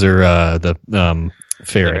snake. Those are the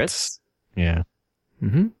ferrets. Yeah.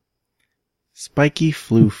 Mm-hmm. Spiky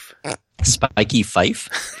floof. Spiky fife.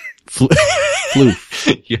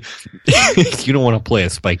 Floof. You don't want to play a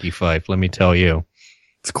spiky fife, let me tell you.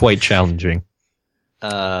 It's quite challenging.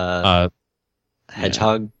 Hedgehog.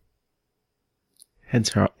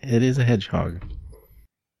 Hedgehog. It is a hedgehog.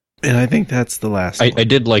 And I think that's the last I one.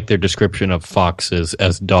 did like their description of foxes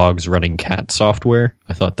as dogs running cat software.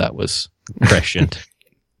 I thought that was prescient.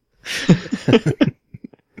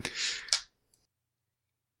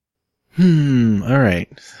 All right.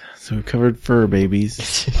 So we covered fur babies.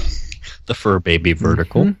 The fur baby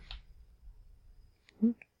vertical.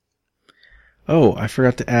 Mhm. Oh, I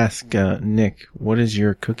forgot to ask Nick, what is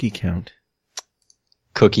your cookie count?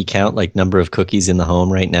 Cookie count, like number of cookies in the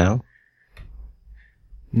home right now.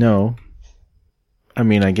 No. I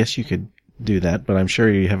mean, I guess you could do that, but I'm sure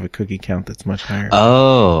you have a cookie count that's much higher.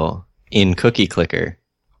 Oh, in Cookie Clicker.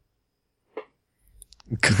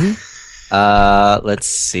 Let's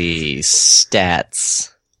see.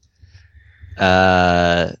 Stats.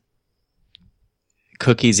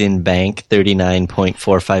 Cookies in bank,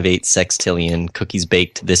 39.458 sextillion. Cookies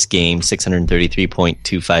baked this game,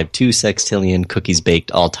 633.252 sextillion. Cookies baked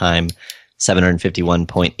all time, 2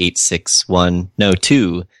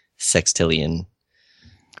 sextillion.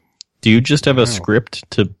 Do you just have a script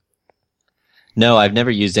to... No, I've never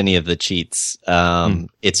used any of the cheats.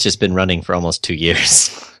 It's just been running for almost 2 years.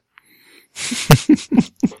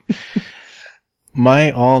 My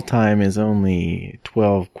all-time is only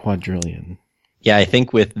 12 quadrillion. Yeah, I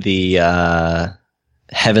think with the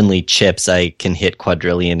heavenly chips, I can hit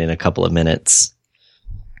quadrillion in a couple of minutes.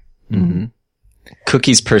 Mm-hmm.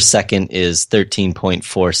 Cookies per second is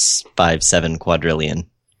 13.457 quadrillion.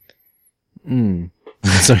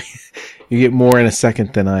 So you get more in a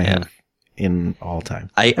second than I have in all time.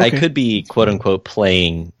 I could be quote unquote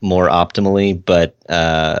playing more optimally, but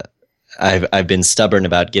I've been stubborn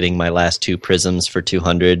about getting my last 2 prisms for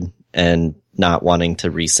 200 and not wanting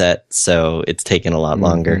to reset, so it's taken a lot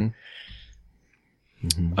longer.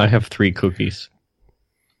 Mm-hmm. I have 3 cookies.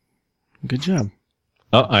 Good job.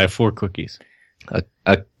 Oh, I have 4 cookies.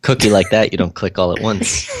 A cookie like that, you don't click all at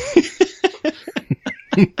once.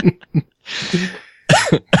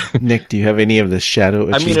 Nick, do you have any of the shadow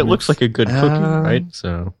achievements? I mean, it looks like a good cookie, right?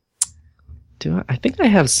 So, I think I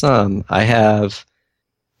have some. I have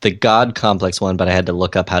the God Complex one, but I had to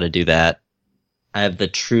look up how to do that. I have the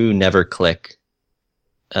True Never Click,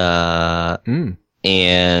 and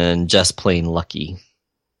Just Plain Lucky.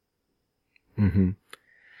 Mm-hmm.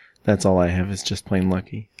 That's all I have is Just Plain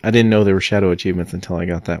Lucky. I didn't know there were shadow achievements until I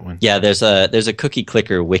got that one. Yeah, there's a Cookie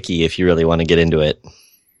Clicker wiki if you really want to get into it.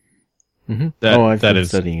 Mm-hmm. I've that been is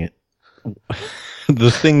studying it.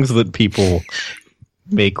 the things that people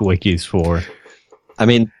make wikis for. I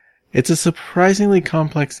mean, It's a surprisingly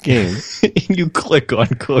complex game. You click on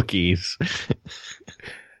cookies.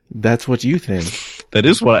 That's what you think.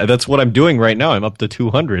 That's what I'm doing right now. I'm up to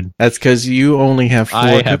 200. That's because you only have 4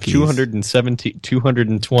 I have cookies. 270,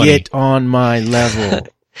 220. Get on my level.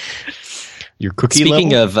 Your cookie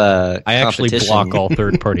speaking level? of I actually competition- block all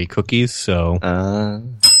third-party cookies, so...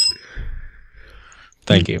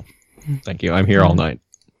 Thank you. Thank you. I'm here all night.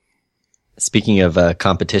 Speaking of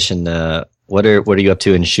competition, what are you up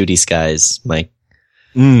to in Shooty Skies, Mike?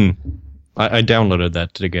 I downloaded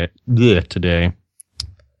that today.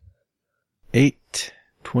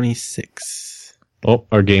 8:26. Oh,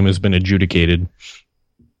 our game has been adjudicated.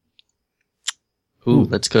 Ooh,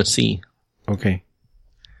 let's go see. Okay.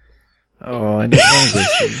 Oh, I didn't want to go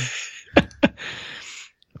see.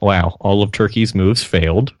 Wow, all of Turkey's moves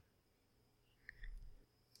failed.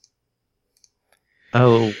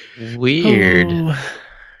 Oh, weird.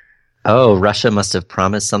 Oh, Russia must have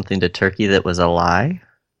promised something to Turkey that was a lie?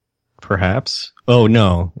 Perhaps. Oh,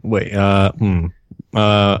 no. Wait,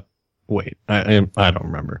 wait, I don't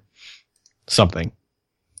remember. Something.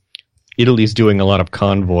 Italy's doing a lot of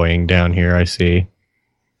convoying down here, I see.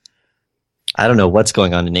 I don't know what's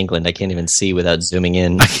going on in England. I can't even see without zooming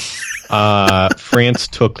in. France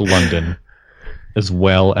took London, as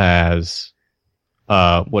well as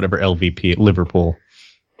whatever LVP at Liverpool.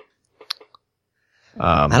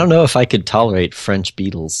 I don't know if I could tolerate French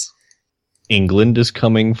beetles. England is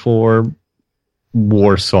coming for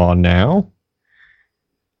Warsaw now.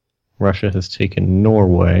 Russia has taken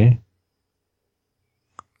Norway.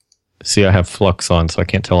 See, I have flux on, so I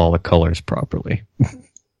can't tell all the colors properly.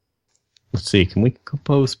 Let's see, can we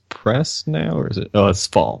compose press now, or is it? Oh, it's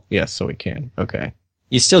fall. Yes, so we can. Okay.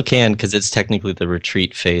 You still can, because it's technically the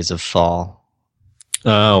retreat phase of fall.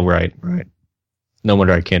 Oh, right. No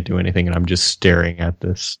wonder I can't do anything, and I'm just staring at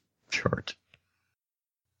this chart.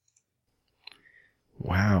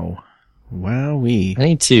 Wow. Wowee.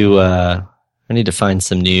 I need to find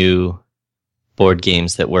some new board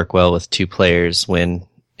games that work well with two players when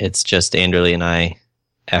it's just Anderley and I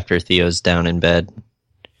after Theo's down in bed.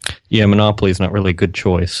 Yeah, Monopoly is not really a good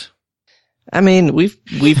choice. I mean, we've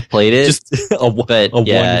played it. Just a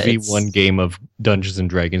 1v1 game of Dungeons and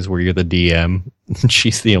Dragons where you're the DM and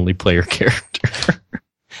she's the only player character.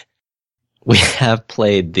 We have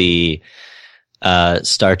played the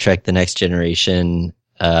Star Trek The Next Generation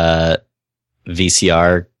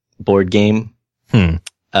VCR board game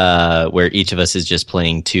where each of us is just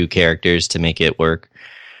playing two characters to make it work.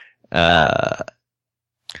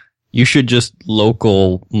 You should just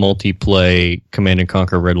local multiplay Command &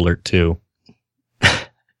 Conquer Red Alert 2.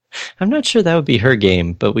 I'm not sure that would be her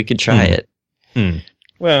game, but we could try it.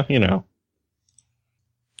 Well, you know.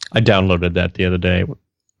 I downloaded that the other day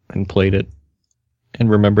and played it and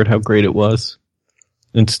remembered how great it was.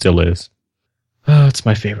 And still is. Oh, it's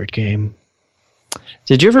my favorite game.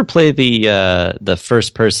 Did you ever play the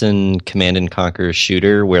first person Command & Conquer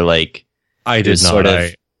shooter where like I did not. Sort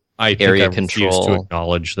of I think area I refuse control to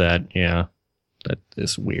acknowledge that. Yeah, that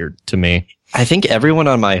is weird to me. I think everyone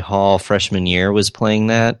on my hall freshman year was playing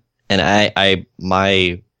that, and I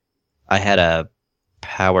had a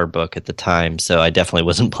power book at the time, so I definitely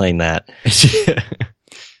wasn't playing that.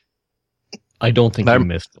 I don't think I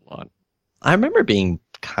missed a lot. I remember being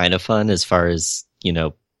kind of fun as far as, you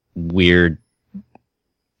know, weird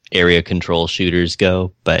area control shooters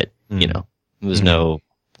go, but you know, it was no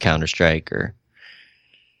Counter-Strike or.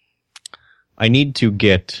 I need to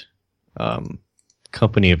get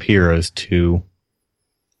Company of Heroes 2.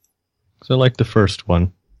 Because I like the first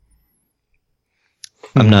one.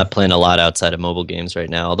 I'm not playing a lot outside of mobile games right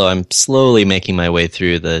now, although I'm slowly making my way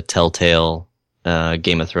through the Telltale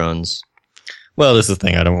Game of Thrones. Well, this is the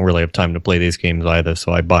thing. I don't really have time to play these games either,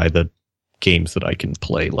 so I buy the games that I can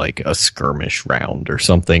play like a skirmish round or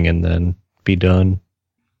something and then be done.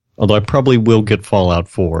 Although I probably will get Fallout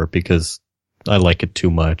 4 because I like it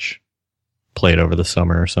too much. Play it over the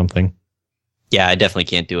summer or something. Yeah, I definitely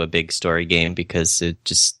can't do a big story game because it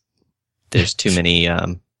just there's too many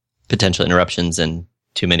potential interruptions and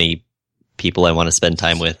too many people I want to spend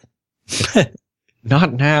time with.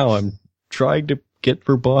 Not now. I'm trying to get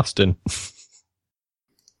through Boston.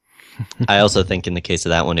 I also think in the case of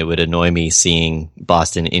that one, it would annoy me seeing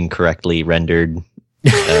Boston incorrectly rendered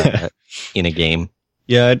in a game.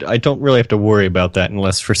 Yeah, I don't really have to worry about that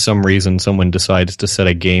unless for some reason someone decides to set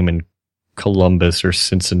a game in Columbus or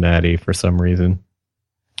Cincinnati for some reason,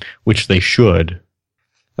 which they should.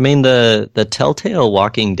 I mean, the Telltale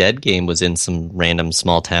Walking Dead game was in some random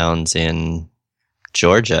small towns in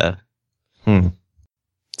Georgia.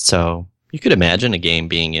 So you could imagine a game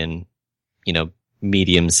being in, you know,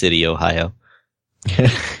 Medium City, Ohio.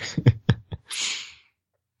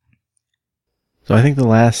 So I think the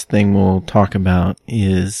last thing we'll talk about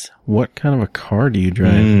is what kind of a car do you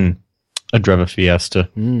drive? I drive a Fiesta.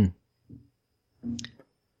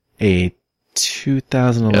 A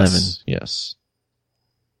 2011. Yes.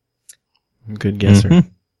 Good guesser.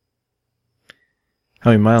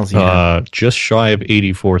 How many miles do you have? Just shy of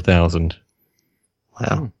 84,000.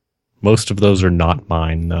 Wow. Most of those are not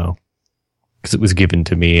mine, though, because it was given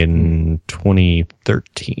to me in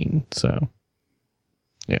 2013. So,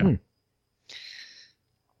 yeah.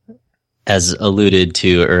 As alluded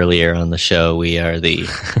to earlier on the show, we are the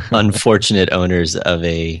unfortunate owners of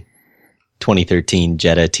a 2013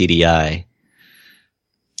 Jetta TDI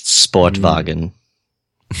Sportwagen.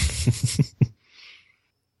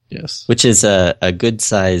 Yes. Which is a good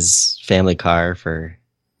size family car for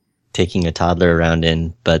taking a toddler around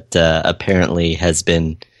in, but apparently has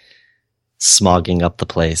been smogging up the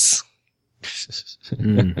place.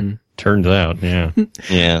 Mm-hmm. Turns out, yeah.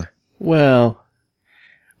 Yeah. Well,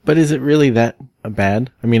 but is it really that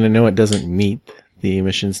bad? I mean, I know it doesn't meet the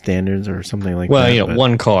emission standards or something like Well, that. you know,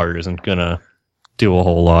 one car isn't going to do a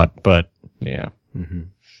whole lot, but yeah. Mm-hmm.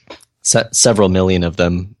 Several million of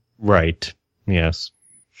them. Right. Yes.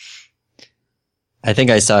 I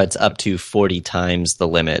think I saw it's up to 40 times the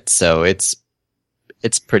limit, so it's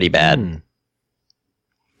pretty bad.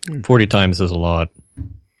 40 times is a lot.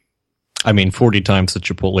 I mean, 40 times the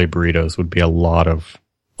Chipotle burritos would be a lot of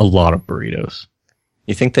burritos.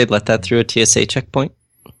 You think they'd let that through a TSA checkpoint?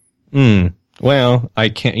 Well, I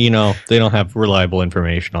can't, they don't have reliable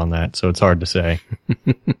information on that, so it's hard to say.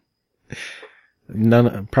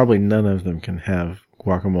 Probably none of them can have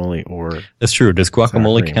guacamole or... That's true. Does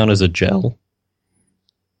guacamole count as a gel?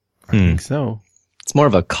 I think so. It's more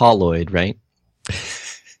of a colloid, right?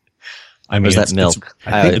 I mean, or is that milk?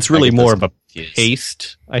 I think it's really more of a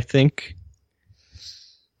paste, I think.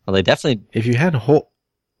 Well, they definitely... If you had whole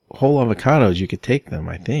avocados, you could take them,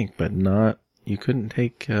 I think, but you couldn't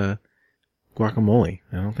take guacamole.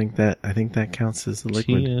 I think that counts as a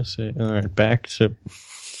liquid. TSA. All right,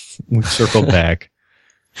 we circled back.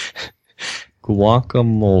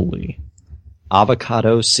 Guacamole.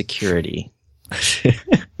 Avocado security.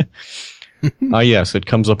 Yes, it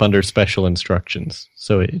comes up under special instructions.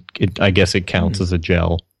 So I guess it counts as a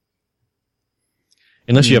gel.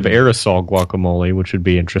 Unless you have aerosol guacamole, which would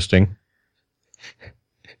be interesting.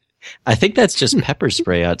 I think that's just pepper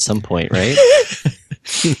spray at some point, right?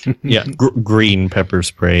 Yeah, green pepper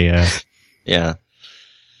spray, yeah. Yeah.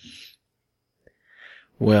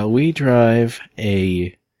 Well, we drive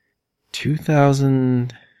a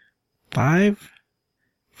 2005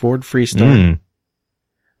 Ford Freestar.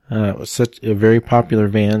 It was such a very popular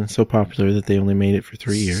van, so popular that they only made it for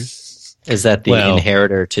 3 years. Is that the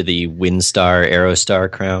inheritor to the Windstar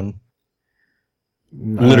Aerostar crown?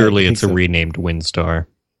 Literally, it's a renamed Windstar.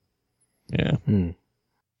 Yeah.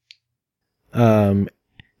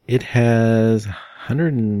 It has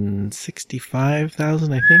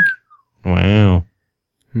 165,000, I think. Wow.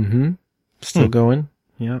 Still going.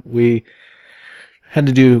 Yeah. We had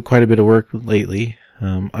to do quite a bit of work lately.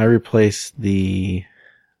 I replaced the,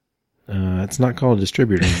 it's not called a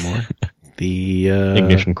distributor anymore. The,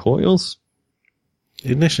 ignition coils?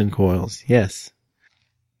 Ignition coils, yes.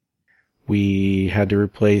 We had to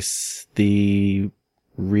replace the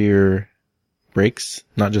rear brakes,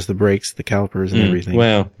 not just the brakes, the calipers and everything.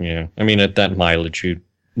 Well, yeah. I mean, at that mileage,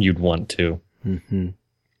 you'd want to.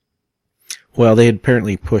 Well, they had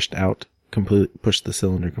apparently pushed the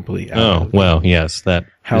cylinder completely out. Oh, well, yes, that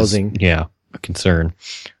housing. Is, a concern.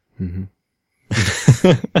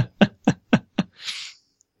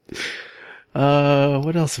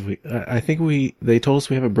 What else have we? I think they told us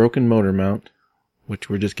we have a broken motor mount, which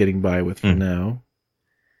we're just getting by with for now.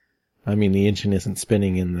 I mean, the engine isn't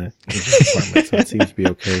spinning in the engine compartment, so it seems to be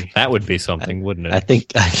okay. That would be something, wouldn't it? I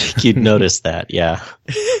think you'd notice that, yeah.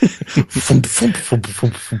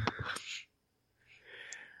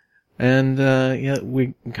 And,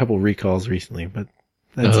 a couple recalls recently, but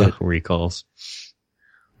that's it. Recalls.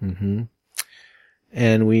 And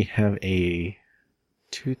we have a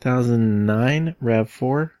 2009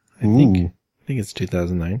 RAV4, I think. I think it's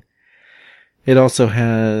 2009. It also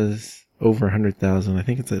has over 100,000. I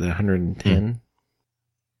think it's at 110.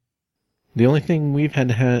 The only thing we've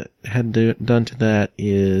had done to that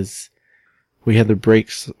is we had the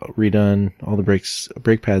brakes redone, all the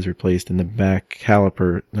brake pads replaced, and the back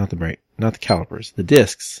caliper, not the calipers, the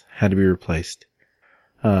discs had to be replaced.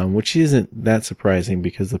 Which isn't that surprising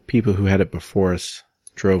because the people who had it before us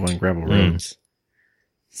drove on gravel roads.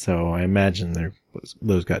 So I imagine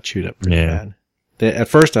those got chewed up pretty bad. At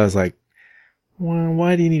first I was like, well,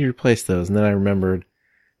 why do you need to replace those? And then I remembered,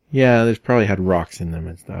 there's probably had rocks in them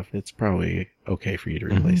and stuff. It's probably okay for you to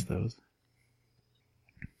replace those.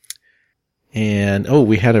 And,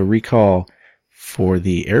 we had a recall for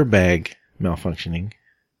the airbag malfunctioning.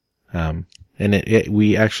 And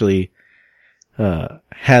we actually,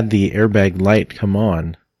 had the airbag light come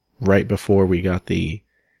on right before we got the,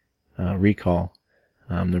 recall.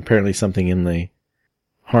 Apparently something in the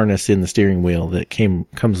harness in the steering wheel that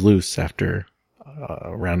comes loose after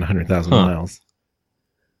around 100,000 miles.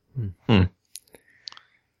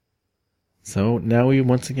 So now we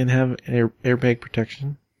once again have airbag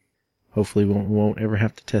protection. Hopefully we won't ever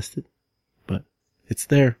have to test it, but it's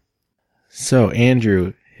there. So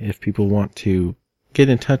Andrew, if people want to get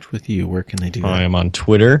in touch with you, where can they do that? I am on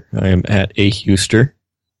Twitter. I am at ahuster.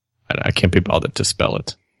 I can't be bothered to spell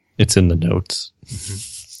it. It's in the notes.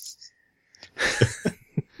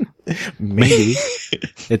 Maybe.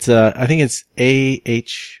 It's I think it's AHOOSTER.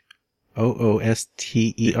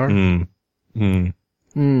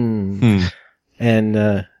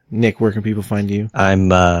 And Nick, where can people find you?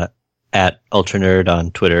 I'm at ultranerd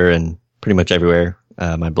on Twitter and pretty much everywhere.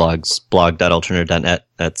 My blog's blog.ultranerd.net.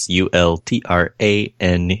 That's ULTRANURD.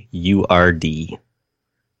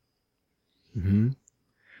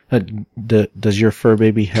 Does your fur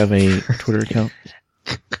baby have a Twitter account?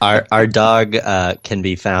 Our dog can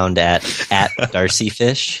be found at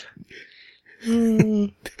DarcyFish.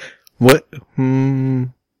 What?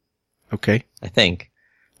 Okay. I think.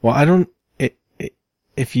 Well, I don't.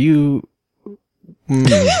 If you.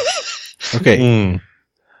 Okay.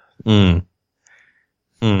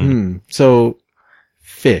 So,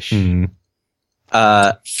 fish.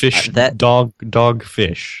 Fish. That dog.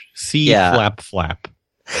 Fish. Flap.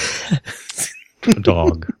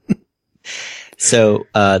 Dog. So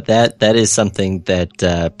that is something that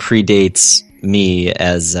predates me,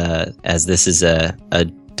 as this is a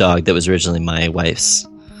dog that was originally my wife's.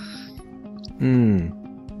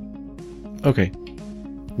 Okay.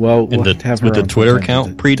 Well, we'll have to have her with the on Twitter sometime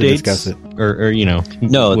account to predates, discuss it. or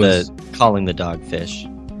No, calling the dog fish.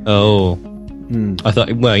 Oh. I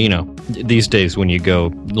thought, well, these days when you go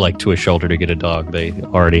like to a shelter to get a dog, they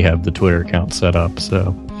already have the Twitter account set up.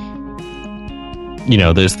 So, you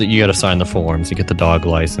got to sign the forms to get the dog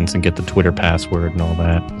license and get the Twitter password and all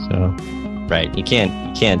that. So, right, you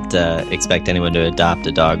can't expect anyone to adopt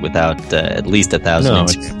a dog without at least 1,000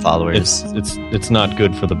 Instagram followers. It's not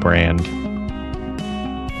good for the brand.